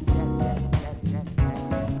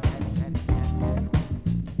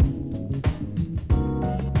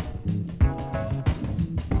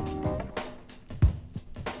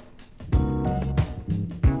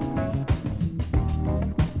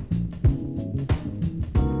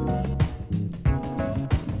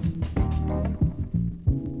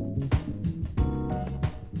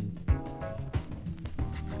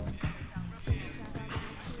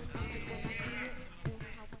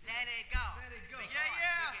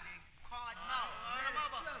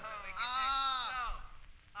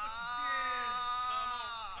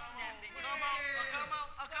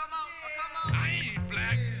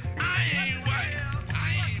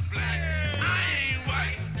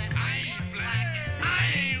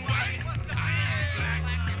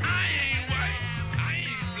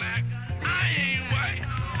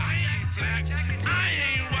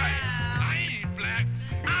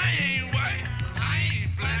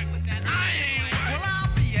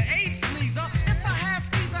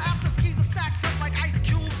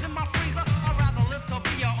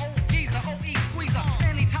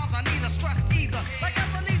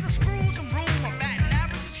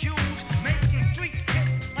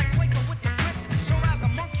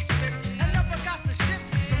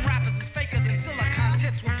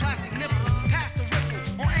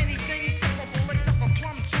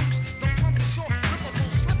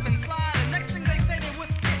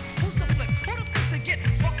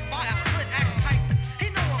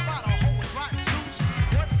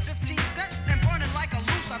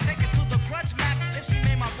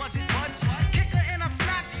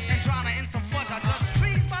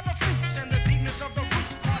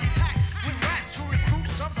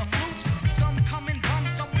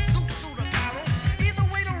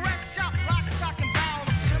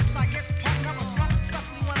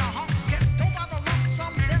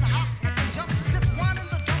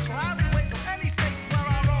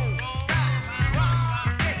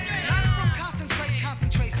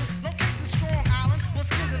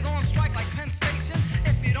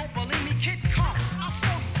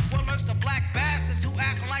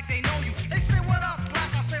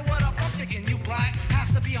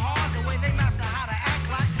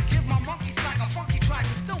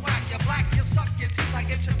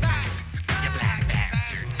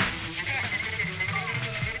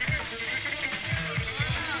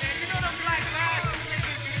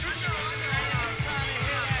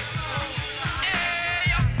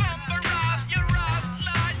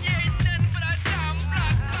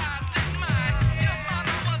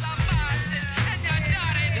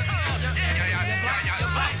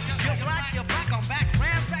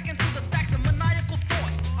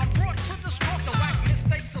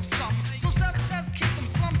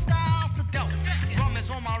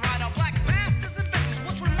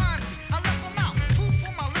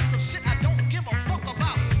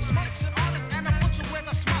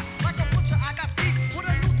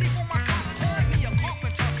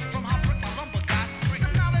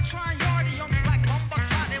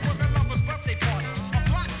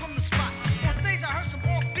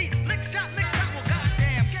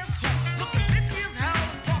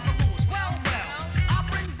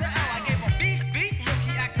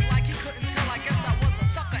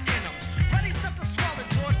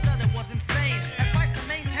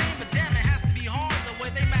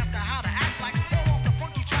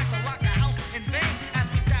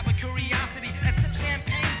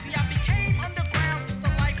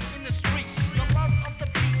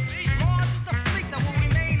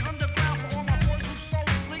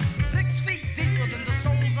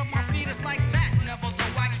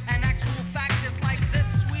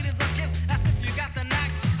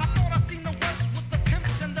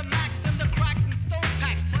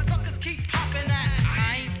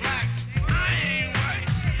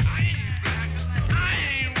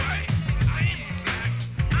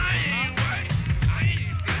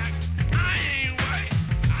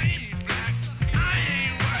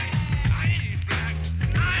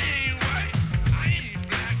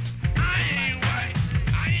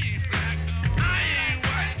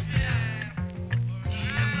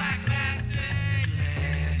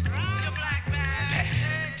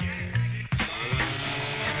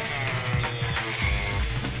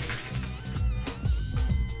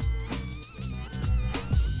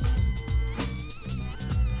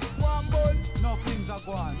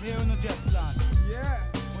 go on. Me on the just land. Yeah.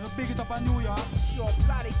 When you big it up in New York. Sure,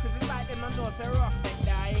 bloody, cause it's like them and know say rough neck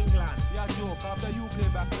there England. Yeah, joke after you play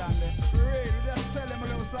back land there. For real, you just tell them a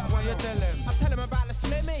little something. What you tell them? I tell them about the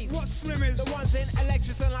slimmies. What slimmies? The ones in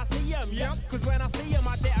Electric and I see them. Yep. Cause when I see them,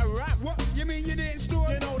 I did a rap. What? You mean you didn't store?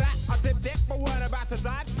 You know that? I dip dick, but weren't about to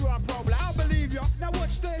dive through a problem. I believe ya. Now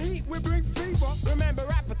watch the heat, we bring fever. Remember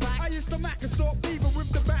Rap Attack? I used to mac and stalk beaver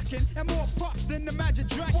with the backing and more puff than the Magic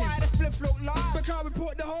Dragon. Why the split look live? Because we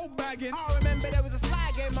put the whole bag in. I remember there was a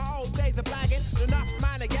slag in my old days of blagging. Enough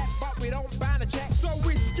man to get, but we don't ban a check. So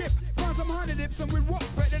we skip, find some honey dips and we rock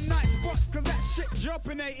better night spots. Cause that shit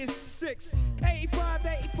jumping 86, 85,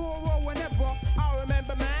 84 or whenever. I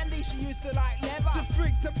remember Mandy, she used to like leather. The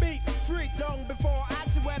freak to beat, freak. Long before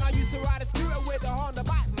Ansi when I used to ride a scooter with a Honda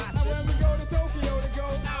bike master. And when we go to Tokyo to go,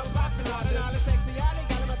 I was laughing at it. All the sexy alley,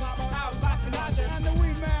 got him a top on. I was laughing at it. And the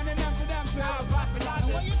weed man in Amsterdam says, I was laughing at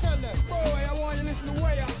it. What you tell them? Boy, I want you to listen to the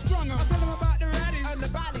way I strung them. I tell them about the raddies and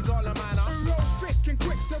the baddies all the manner. Who roll thick and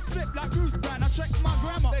quick to flip like Bruce Brand. I check my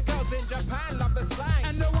grammar. The girls in Japan love the slang.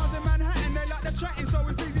 And the ones in Manhattan, they like the chatting, so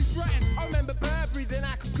it's easy spreading. I remember Burberry's and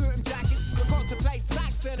Aqua Scootin' jackets. We contemplate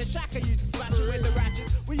sax and a shack. I used to smash it with the ratchets.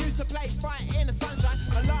 We used to play fight in the sunshine.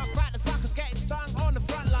 I laugh at the suckers getting stung on the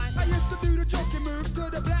front line. I used to do the jockey move to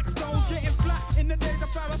the Blackstones, getting flat in the days of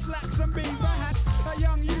Farrah slacks and beaver hats. A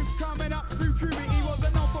young youth coming up through puberty, he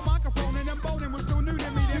wasn't known for microphone and then bowling was still new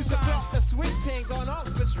to me. Used to clock the sweet things on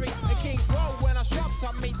Oxford Street and King's Road when I shopped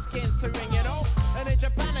up meat skins to ring, you know. And in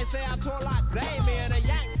Japan they say I talk like Damien. The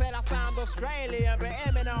Yanks said I sound Australian, but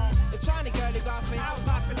Eminem. The Chinese girlies asked me, I was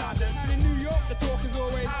laughing London. And in New York the talk is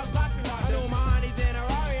always, I was laughing London. And all my honeys in a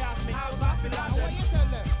Rari asked me, I was laughing London. What you tell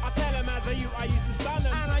them? I tell them as a youth I used to stun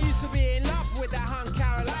them. And I used to be in love with that hun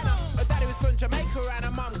Carolina. Her daddy was from Jamaica and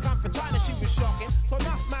her mum come from China. She was shocking, so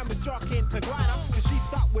enough man was jockeying to grind her. Cause she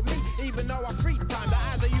stuck with me even though I free time. That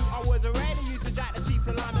as a youth I was already used to jack the cheese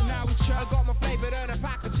in London. Now we I got my flavoured and a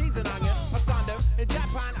pack of cheese and onion. I stunned them. In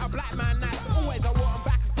Japan a black man that's always I want them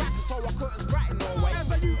back and crackers so I couldn't sprat in Norway.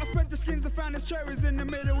 As a youth I spread the skins and found there's cherries in the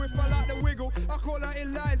middle. If I like the wiggle I call her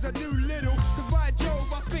Eliza Doolittle. Cause by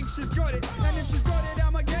Jove I think she's got it. And if she's got it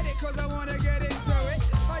I'ma get it cause I wanna get into it.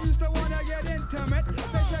 I used to wanna get intimate.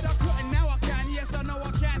 They said I couldn't, now I can. Yes I know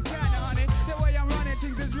I can honey. The way I'm running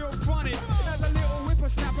things is real funny. As a little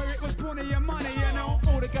whippersnapper it was plenty of money, you know.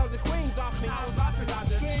 All the girls in Queens asked me, I was laughing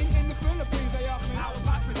London. Sing in the Philippines they asked me, I was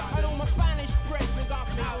laughing London. And all my Spanish brethren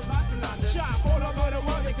asked me, I was laughing London. Shout all over the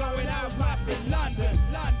world they going, I was laughing London,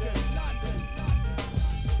 London, London.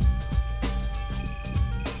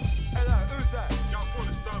 Hello, who's that? Young Paul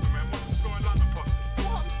is Derby, man. What's the score in London, Posse?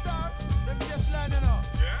 What star? Them just landing up.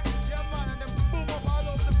 Yeah? Yeah, man, and them boom up all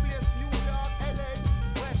over the place. New York, LA,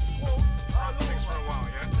 West Coast, all over. Takes for a while,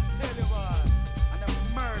 yeah? Tell you what. And them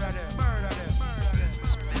murder them, murder them, murder them.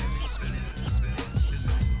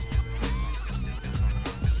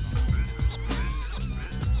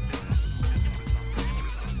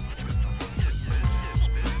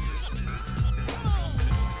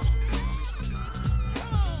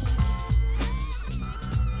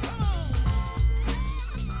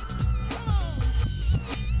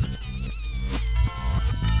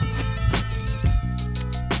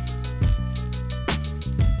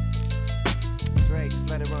 Dre, just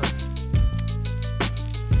let it run.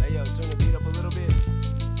 Hey yo, turn the beat up a little bit.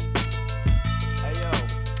 Hey yo,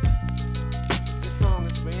 this song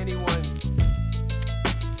is for anyone.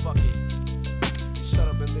 Fuck it, just shut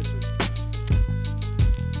up and listen.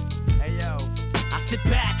 Hey yo, I sit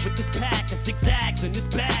back with this pack of zigzags and this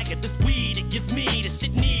bag of this weed. It gives me the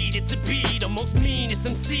shit needed to be the most meanest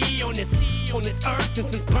MC on this earth. And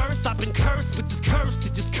since birth, I've been cursed with this curse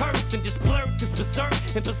to just curse and just blurt this berserk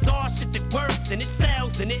and bizarre shit that works and it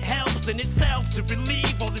sells and it helps in itself to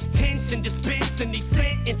relieve all this tension, dispensing these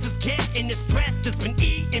sentences, getting the stress that's been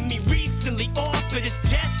eating me recently off of this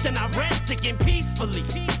chest, and I rest again peacefully.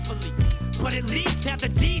 But at least have the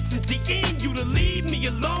decency in you to leave me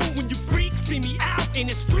alone when you freaks see me out in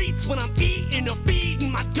the streets when I'm eating or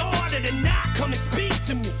feeding my daughter to not come and speak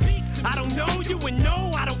to me. I don't know you and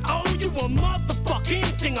no, I don't owe you a motherfucking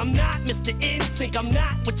thing. I'm not Mr. Instinct, I'm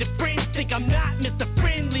not what your friends think. I'm not Mr.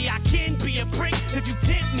 Friendly, I can be a prick if you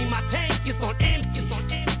tempt me. My tank is on empty.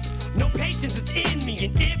 No patience is in me,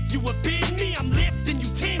 and if you offend me, I'm lifting you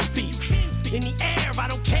 10 feet in the air. I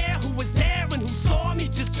don't care who was there and who saw me.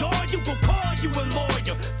 Just joy you, will call you a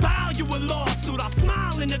lawyer, file you a lawsuit. I'll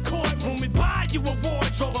smile in the courtroom and buy you a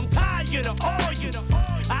wardrobe. I'm tired of all you.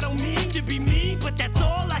 I don't mean to be mean, but that's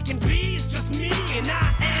all I can be. It's just me, and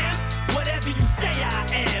I am whatever you say I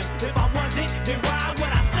am. If I wasn't, then why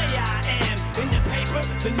would I say I am? In the paper,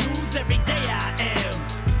 the news, every day I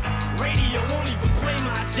am. Radio won't even play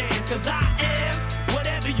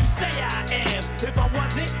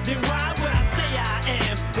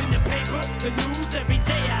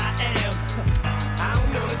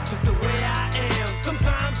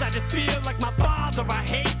feel like my father. I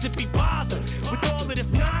hate to be bothered with all of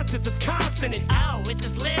this nonsense. It's constant and oh, it's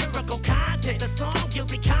just lyrical content. The song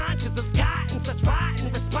Guilty Conscience has gotten such rotten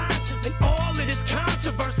responses, and all of this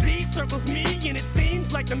controversy circles me, and it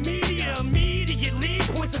seems like the media immediately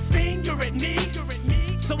points a finger at me.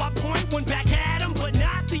 So I point one back at him, but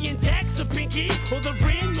not the index or pinky or the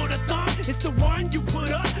ring or the thumb. It's the one you put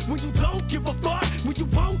up when you don't give a fuck, when you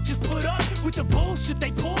won't just put up with the bullshit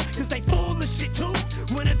they pull, cause they full of shit too.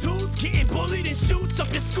 When a dude's getting bullied and shoots up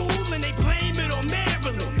his school, and they blame it on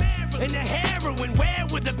Maryland and the heroin, where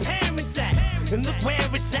were the parents at? And look where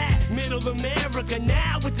it's at, middle America.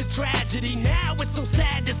 Now it's a tragedy, now it's so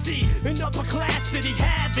sad to see an upper class city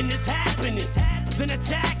having this happening. Then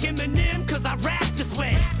attack Eminem cause I rap this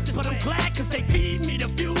way, but I'm glad cause they feed me the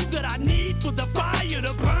fuel that I need for the fire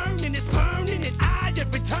to burn, and it's burning and I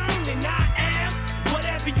have returned, and I am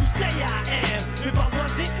whatever you say I am. If I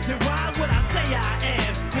wasn't, then why would I say I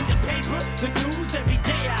am? In the paper, the news, every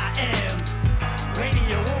day I am.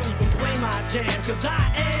 Radio won't even play my jam, cause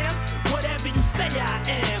I am whatever you say I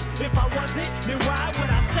am. If I wasn't, then why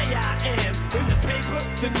would I say I am? In the paper,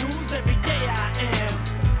 the news, every day I am.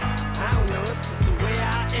 I don't know, it's just the way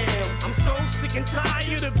I am. I'm so sick and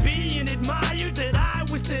tired of being admired that I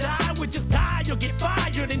wish that I would just die or get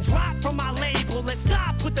fired and drop from my label. Let's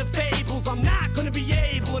stop with the fables. I'm not gonna be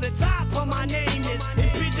able to top on my name is and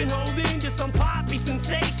pigeonholed into some poppy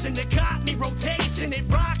sensation that caught me rotation at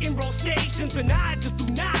rock and roll stations, and I just do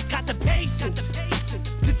not got the patience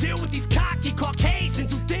to deal with these cocky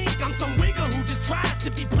Caucasians who think I'm some wigger who just tries to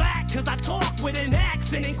be black cause I talk with an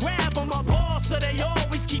accent and grab on my balls, so they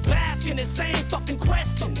always keep asking the same fucking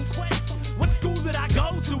questions. What school did I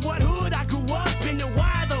go to? What hood I grew up in? The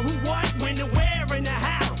why, the who, what, when, the where, and the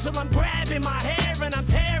how. Till I'm grabbing my hair and I'm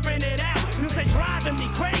tearing it out cause they driving me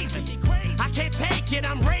crazy. I can't take it,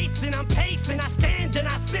 I'm racing, I'm pacing, I stand and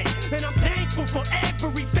I sit, and I'm thankful for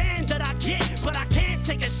every fan that I get, but I can't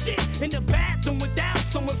take a shit in the bathroom without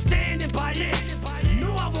someone standing by it.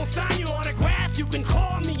 No, I won't sign your autograph, you can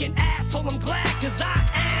call me an asshole, I'm glad cause I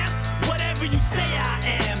am whatever you say I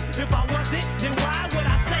am. If I wasn't, then why would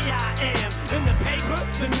I say I am? In the paper,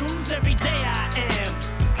 the news, every day I am.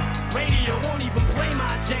 Radio won't even play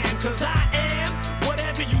my jam cause I am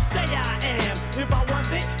whatever you say I am. If I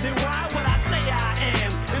wasn't, then why would I say I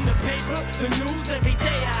am? In the paper, the news, every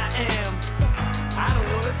day I am. I don't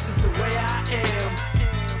know, it's just the way I am.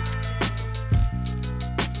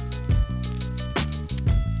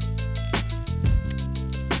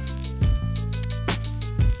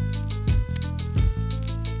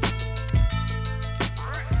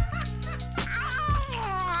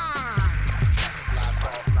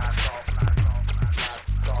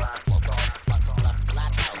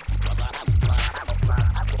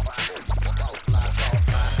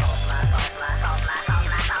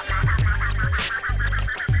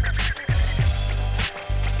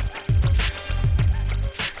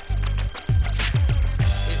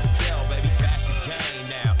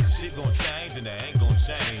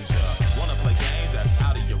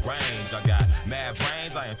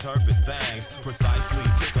 Interpret things precisely,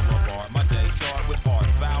 pick them apart. My day start with art,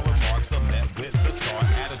 foul remarks are met with the tart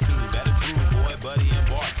attitude that is rude, boy, buddy,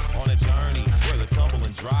 embark on a journey where the tumble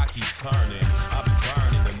and dry keep turning. I'll be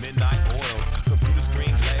burning the midnight oils, computer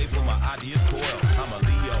screen glaze when my ideas coil. I'm a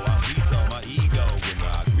Leo, I veto my ego when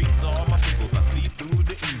I greet all my peoples. I see through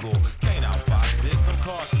the evil, can't outfox this. I'm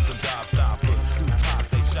cautious of gobstoppers who pop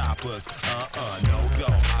they choppers. No go.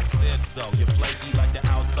 I said so. You're flaky like the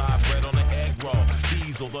outside bread on an egg roll.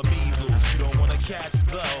 Diesel the measles, you don't wanna catch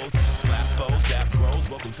those. Slap foes that bros.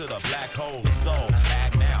 Welcome to the black hole of soul.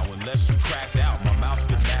 Act now unless you cracked out. My mouth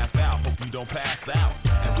spit math out. Hope you don't pass out.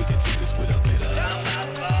 And we can do this with a bit of.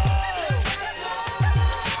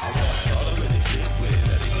 I want y'all to really get with it.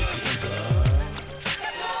 Let it hit you in the.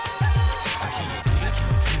 Can you dig it? Can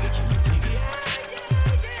you dig it? Can you dig it?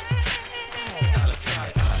 Out of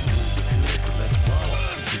sight, I knew you could. So let's roll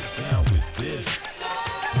and get down with this.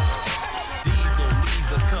 Diesel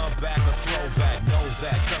neither come back or throw back. Know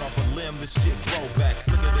that. Cut off a limb, the shit grow back.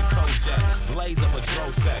 Slicker than Kojak. Blaze up a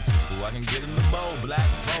dro section so I can get in the mode. Black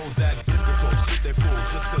hoes act difficult. Shit they pull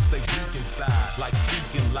just cause they weak inside. Like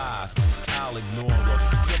speaking lies. I'll ignore them.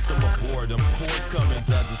 Symptom of boredom. Whores come in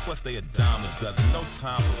dozens. Plus they a dime a dozen. No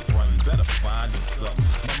time for frontin'. Better find you something.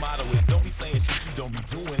 My motto is don't be saying shit you don't be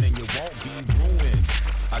doing and you won't be ruined.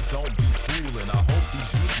 I don't be fooling. I hope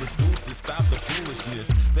these useless gooses stop the foolishness.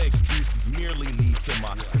 The excuses merely lead to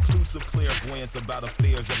my conclusive clairvoyance about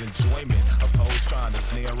affairs of enjoyment. Of hoes trying to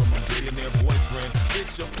snare them, a billionaire boyfriend.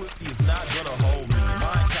 Bitch, your pussy is not gonna hold me.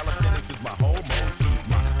 Mine calisthenics is my whole motif.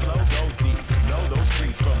 My flow go deep. Know those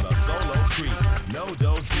streets from the solo creek. No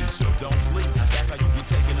dose, be sure, don't sleep. That's how you get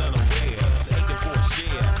taken unawares. Aching for a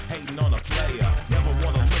share, hating on a player. Never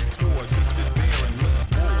wanna look toward, just sit there and look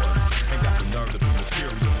bored. Ain't got the nerve to be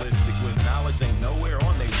materialistic when knowledge ain't nowhere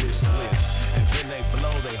on their wish list. And then they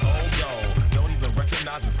blow their whole goal. Don't even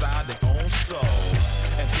recognize inside their own soul.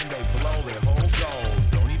 And then they blow their whole goal.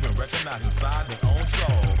 Don't even recognize inside their own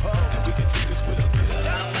soul. And we can do this with a bit of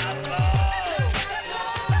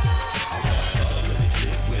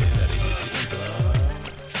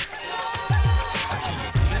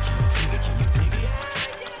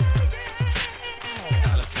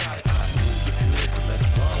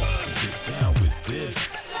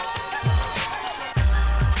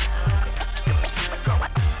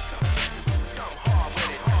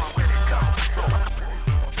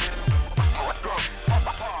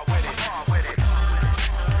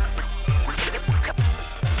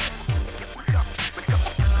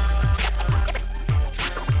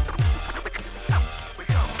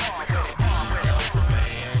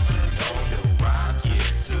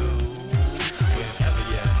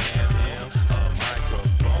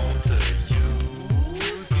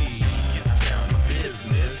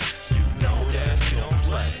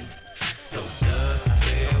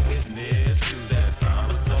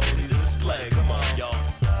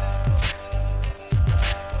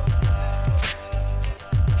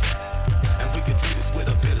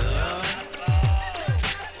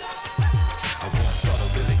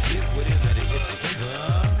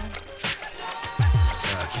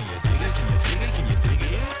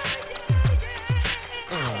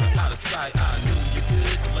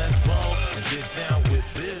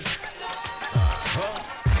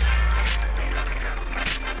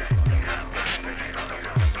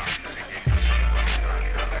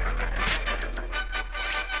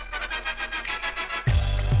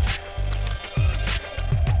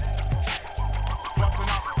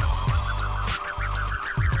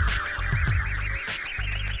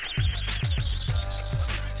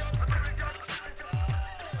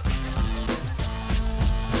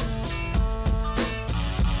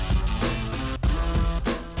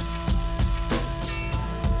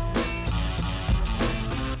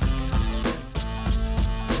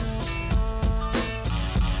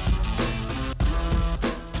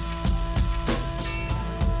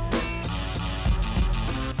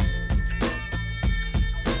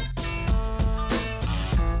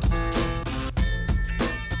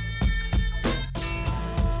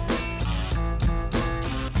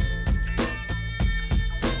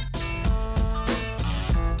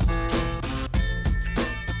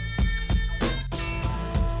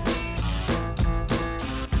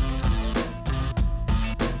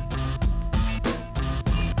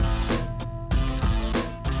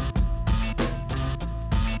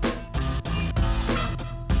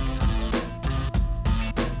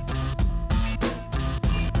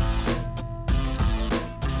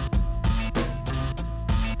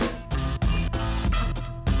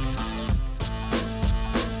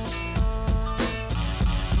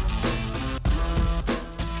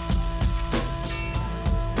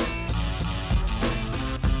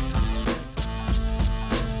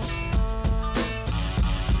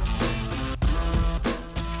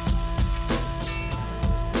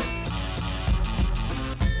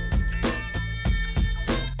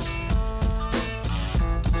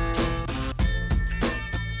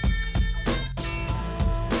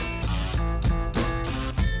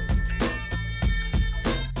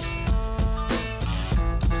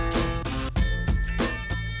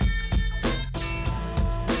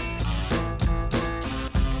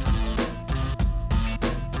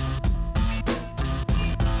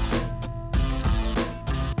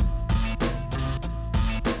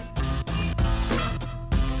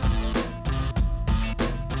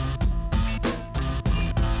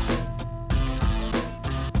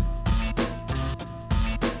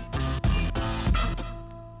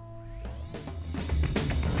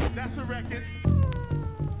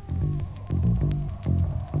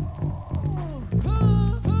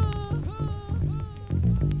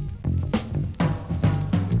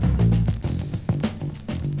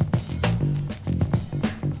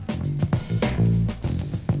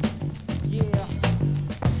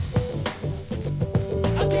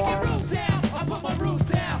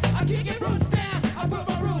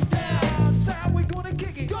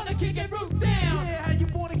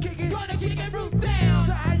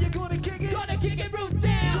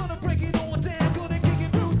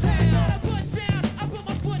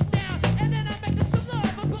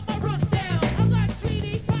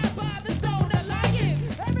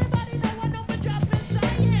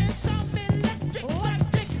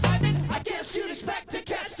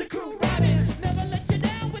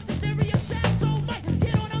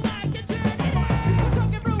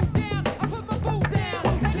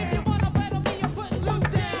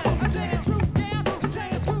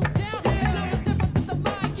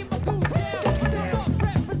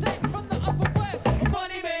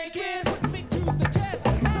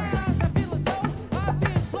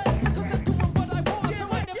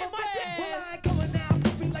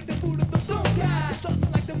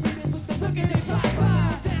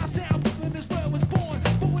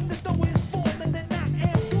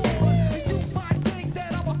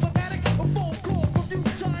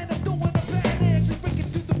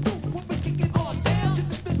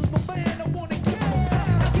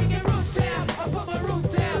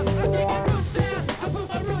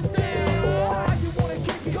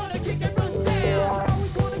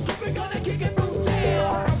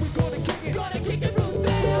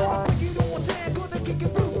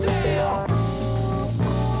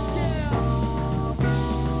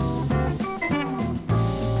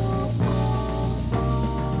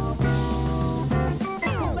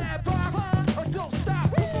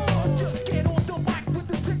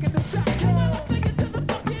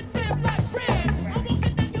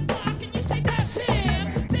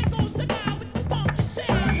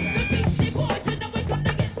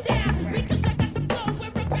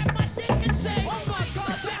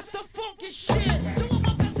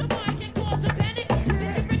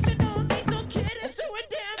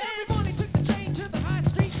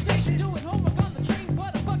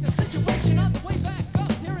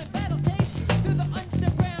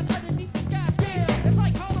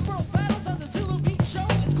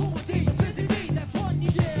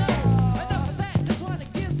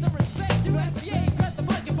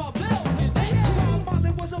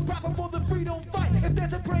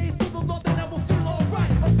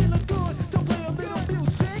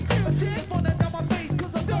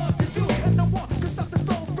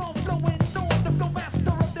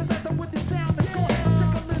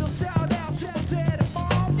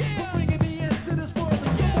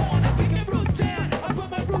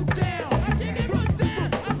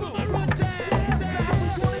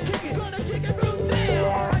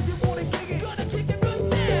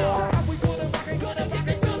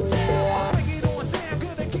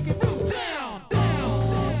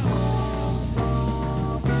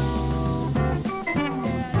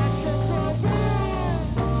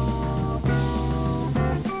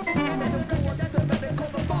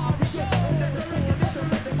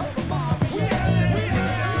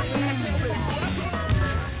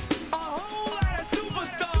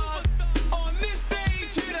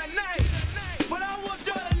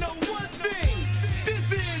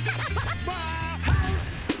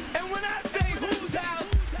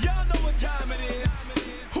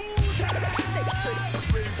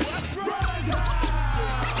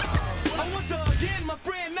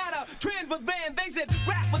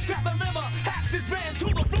Rapper river,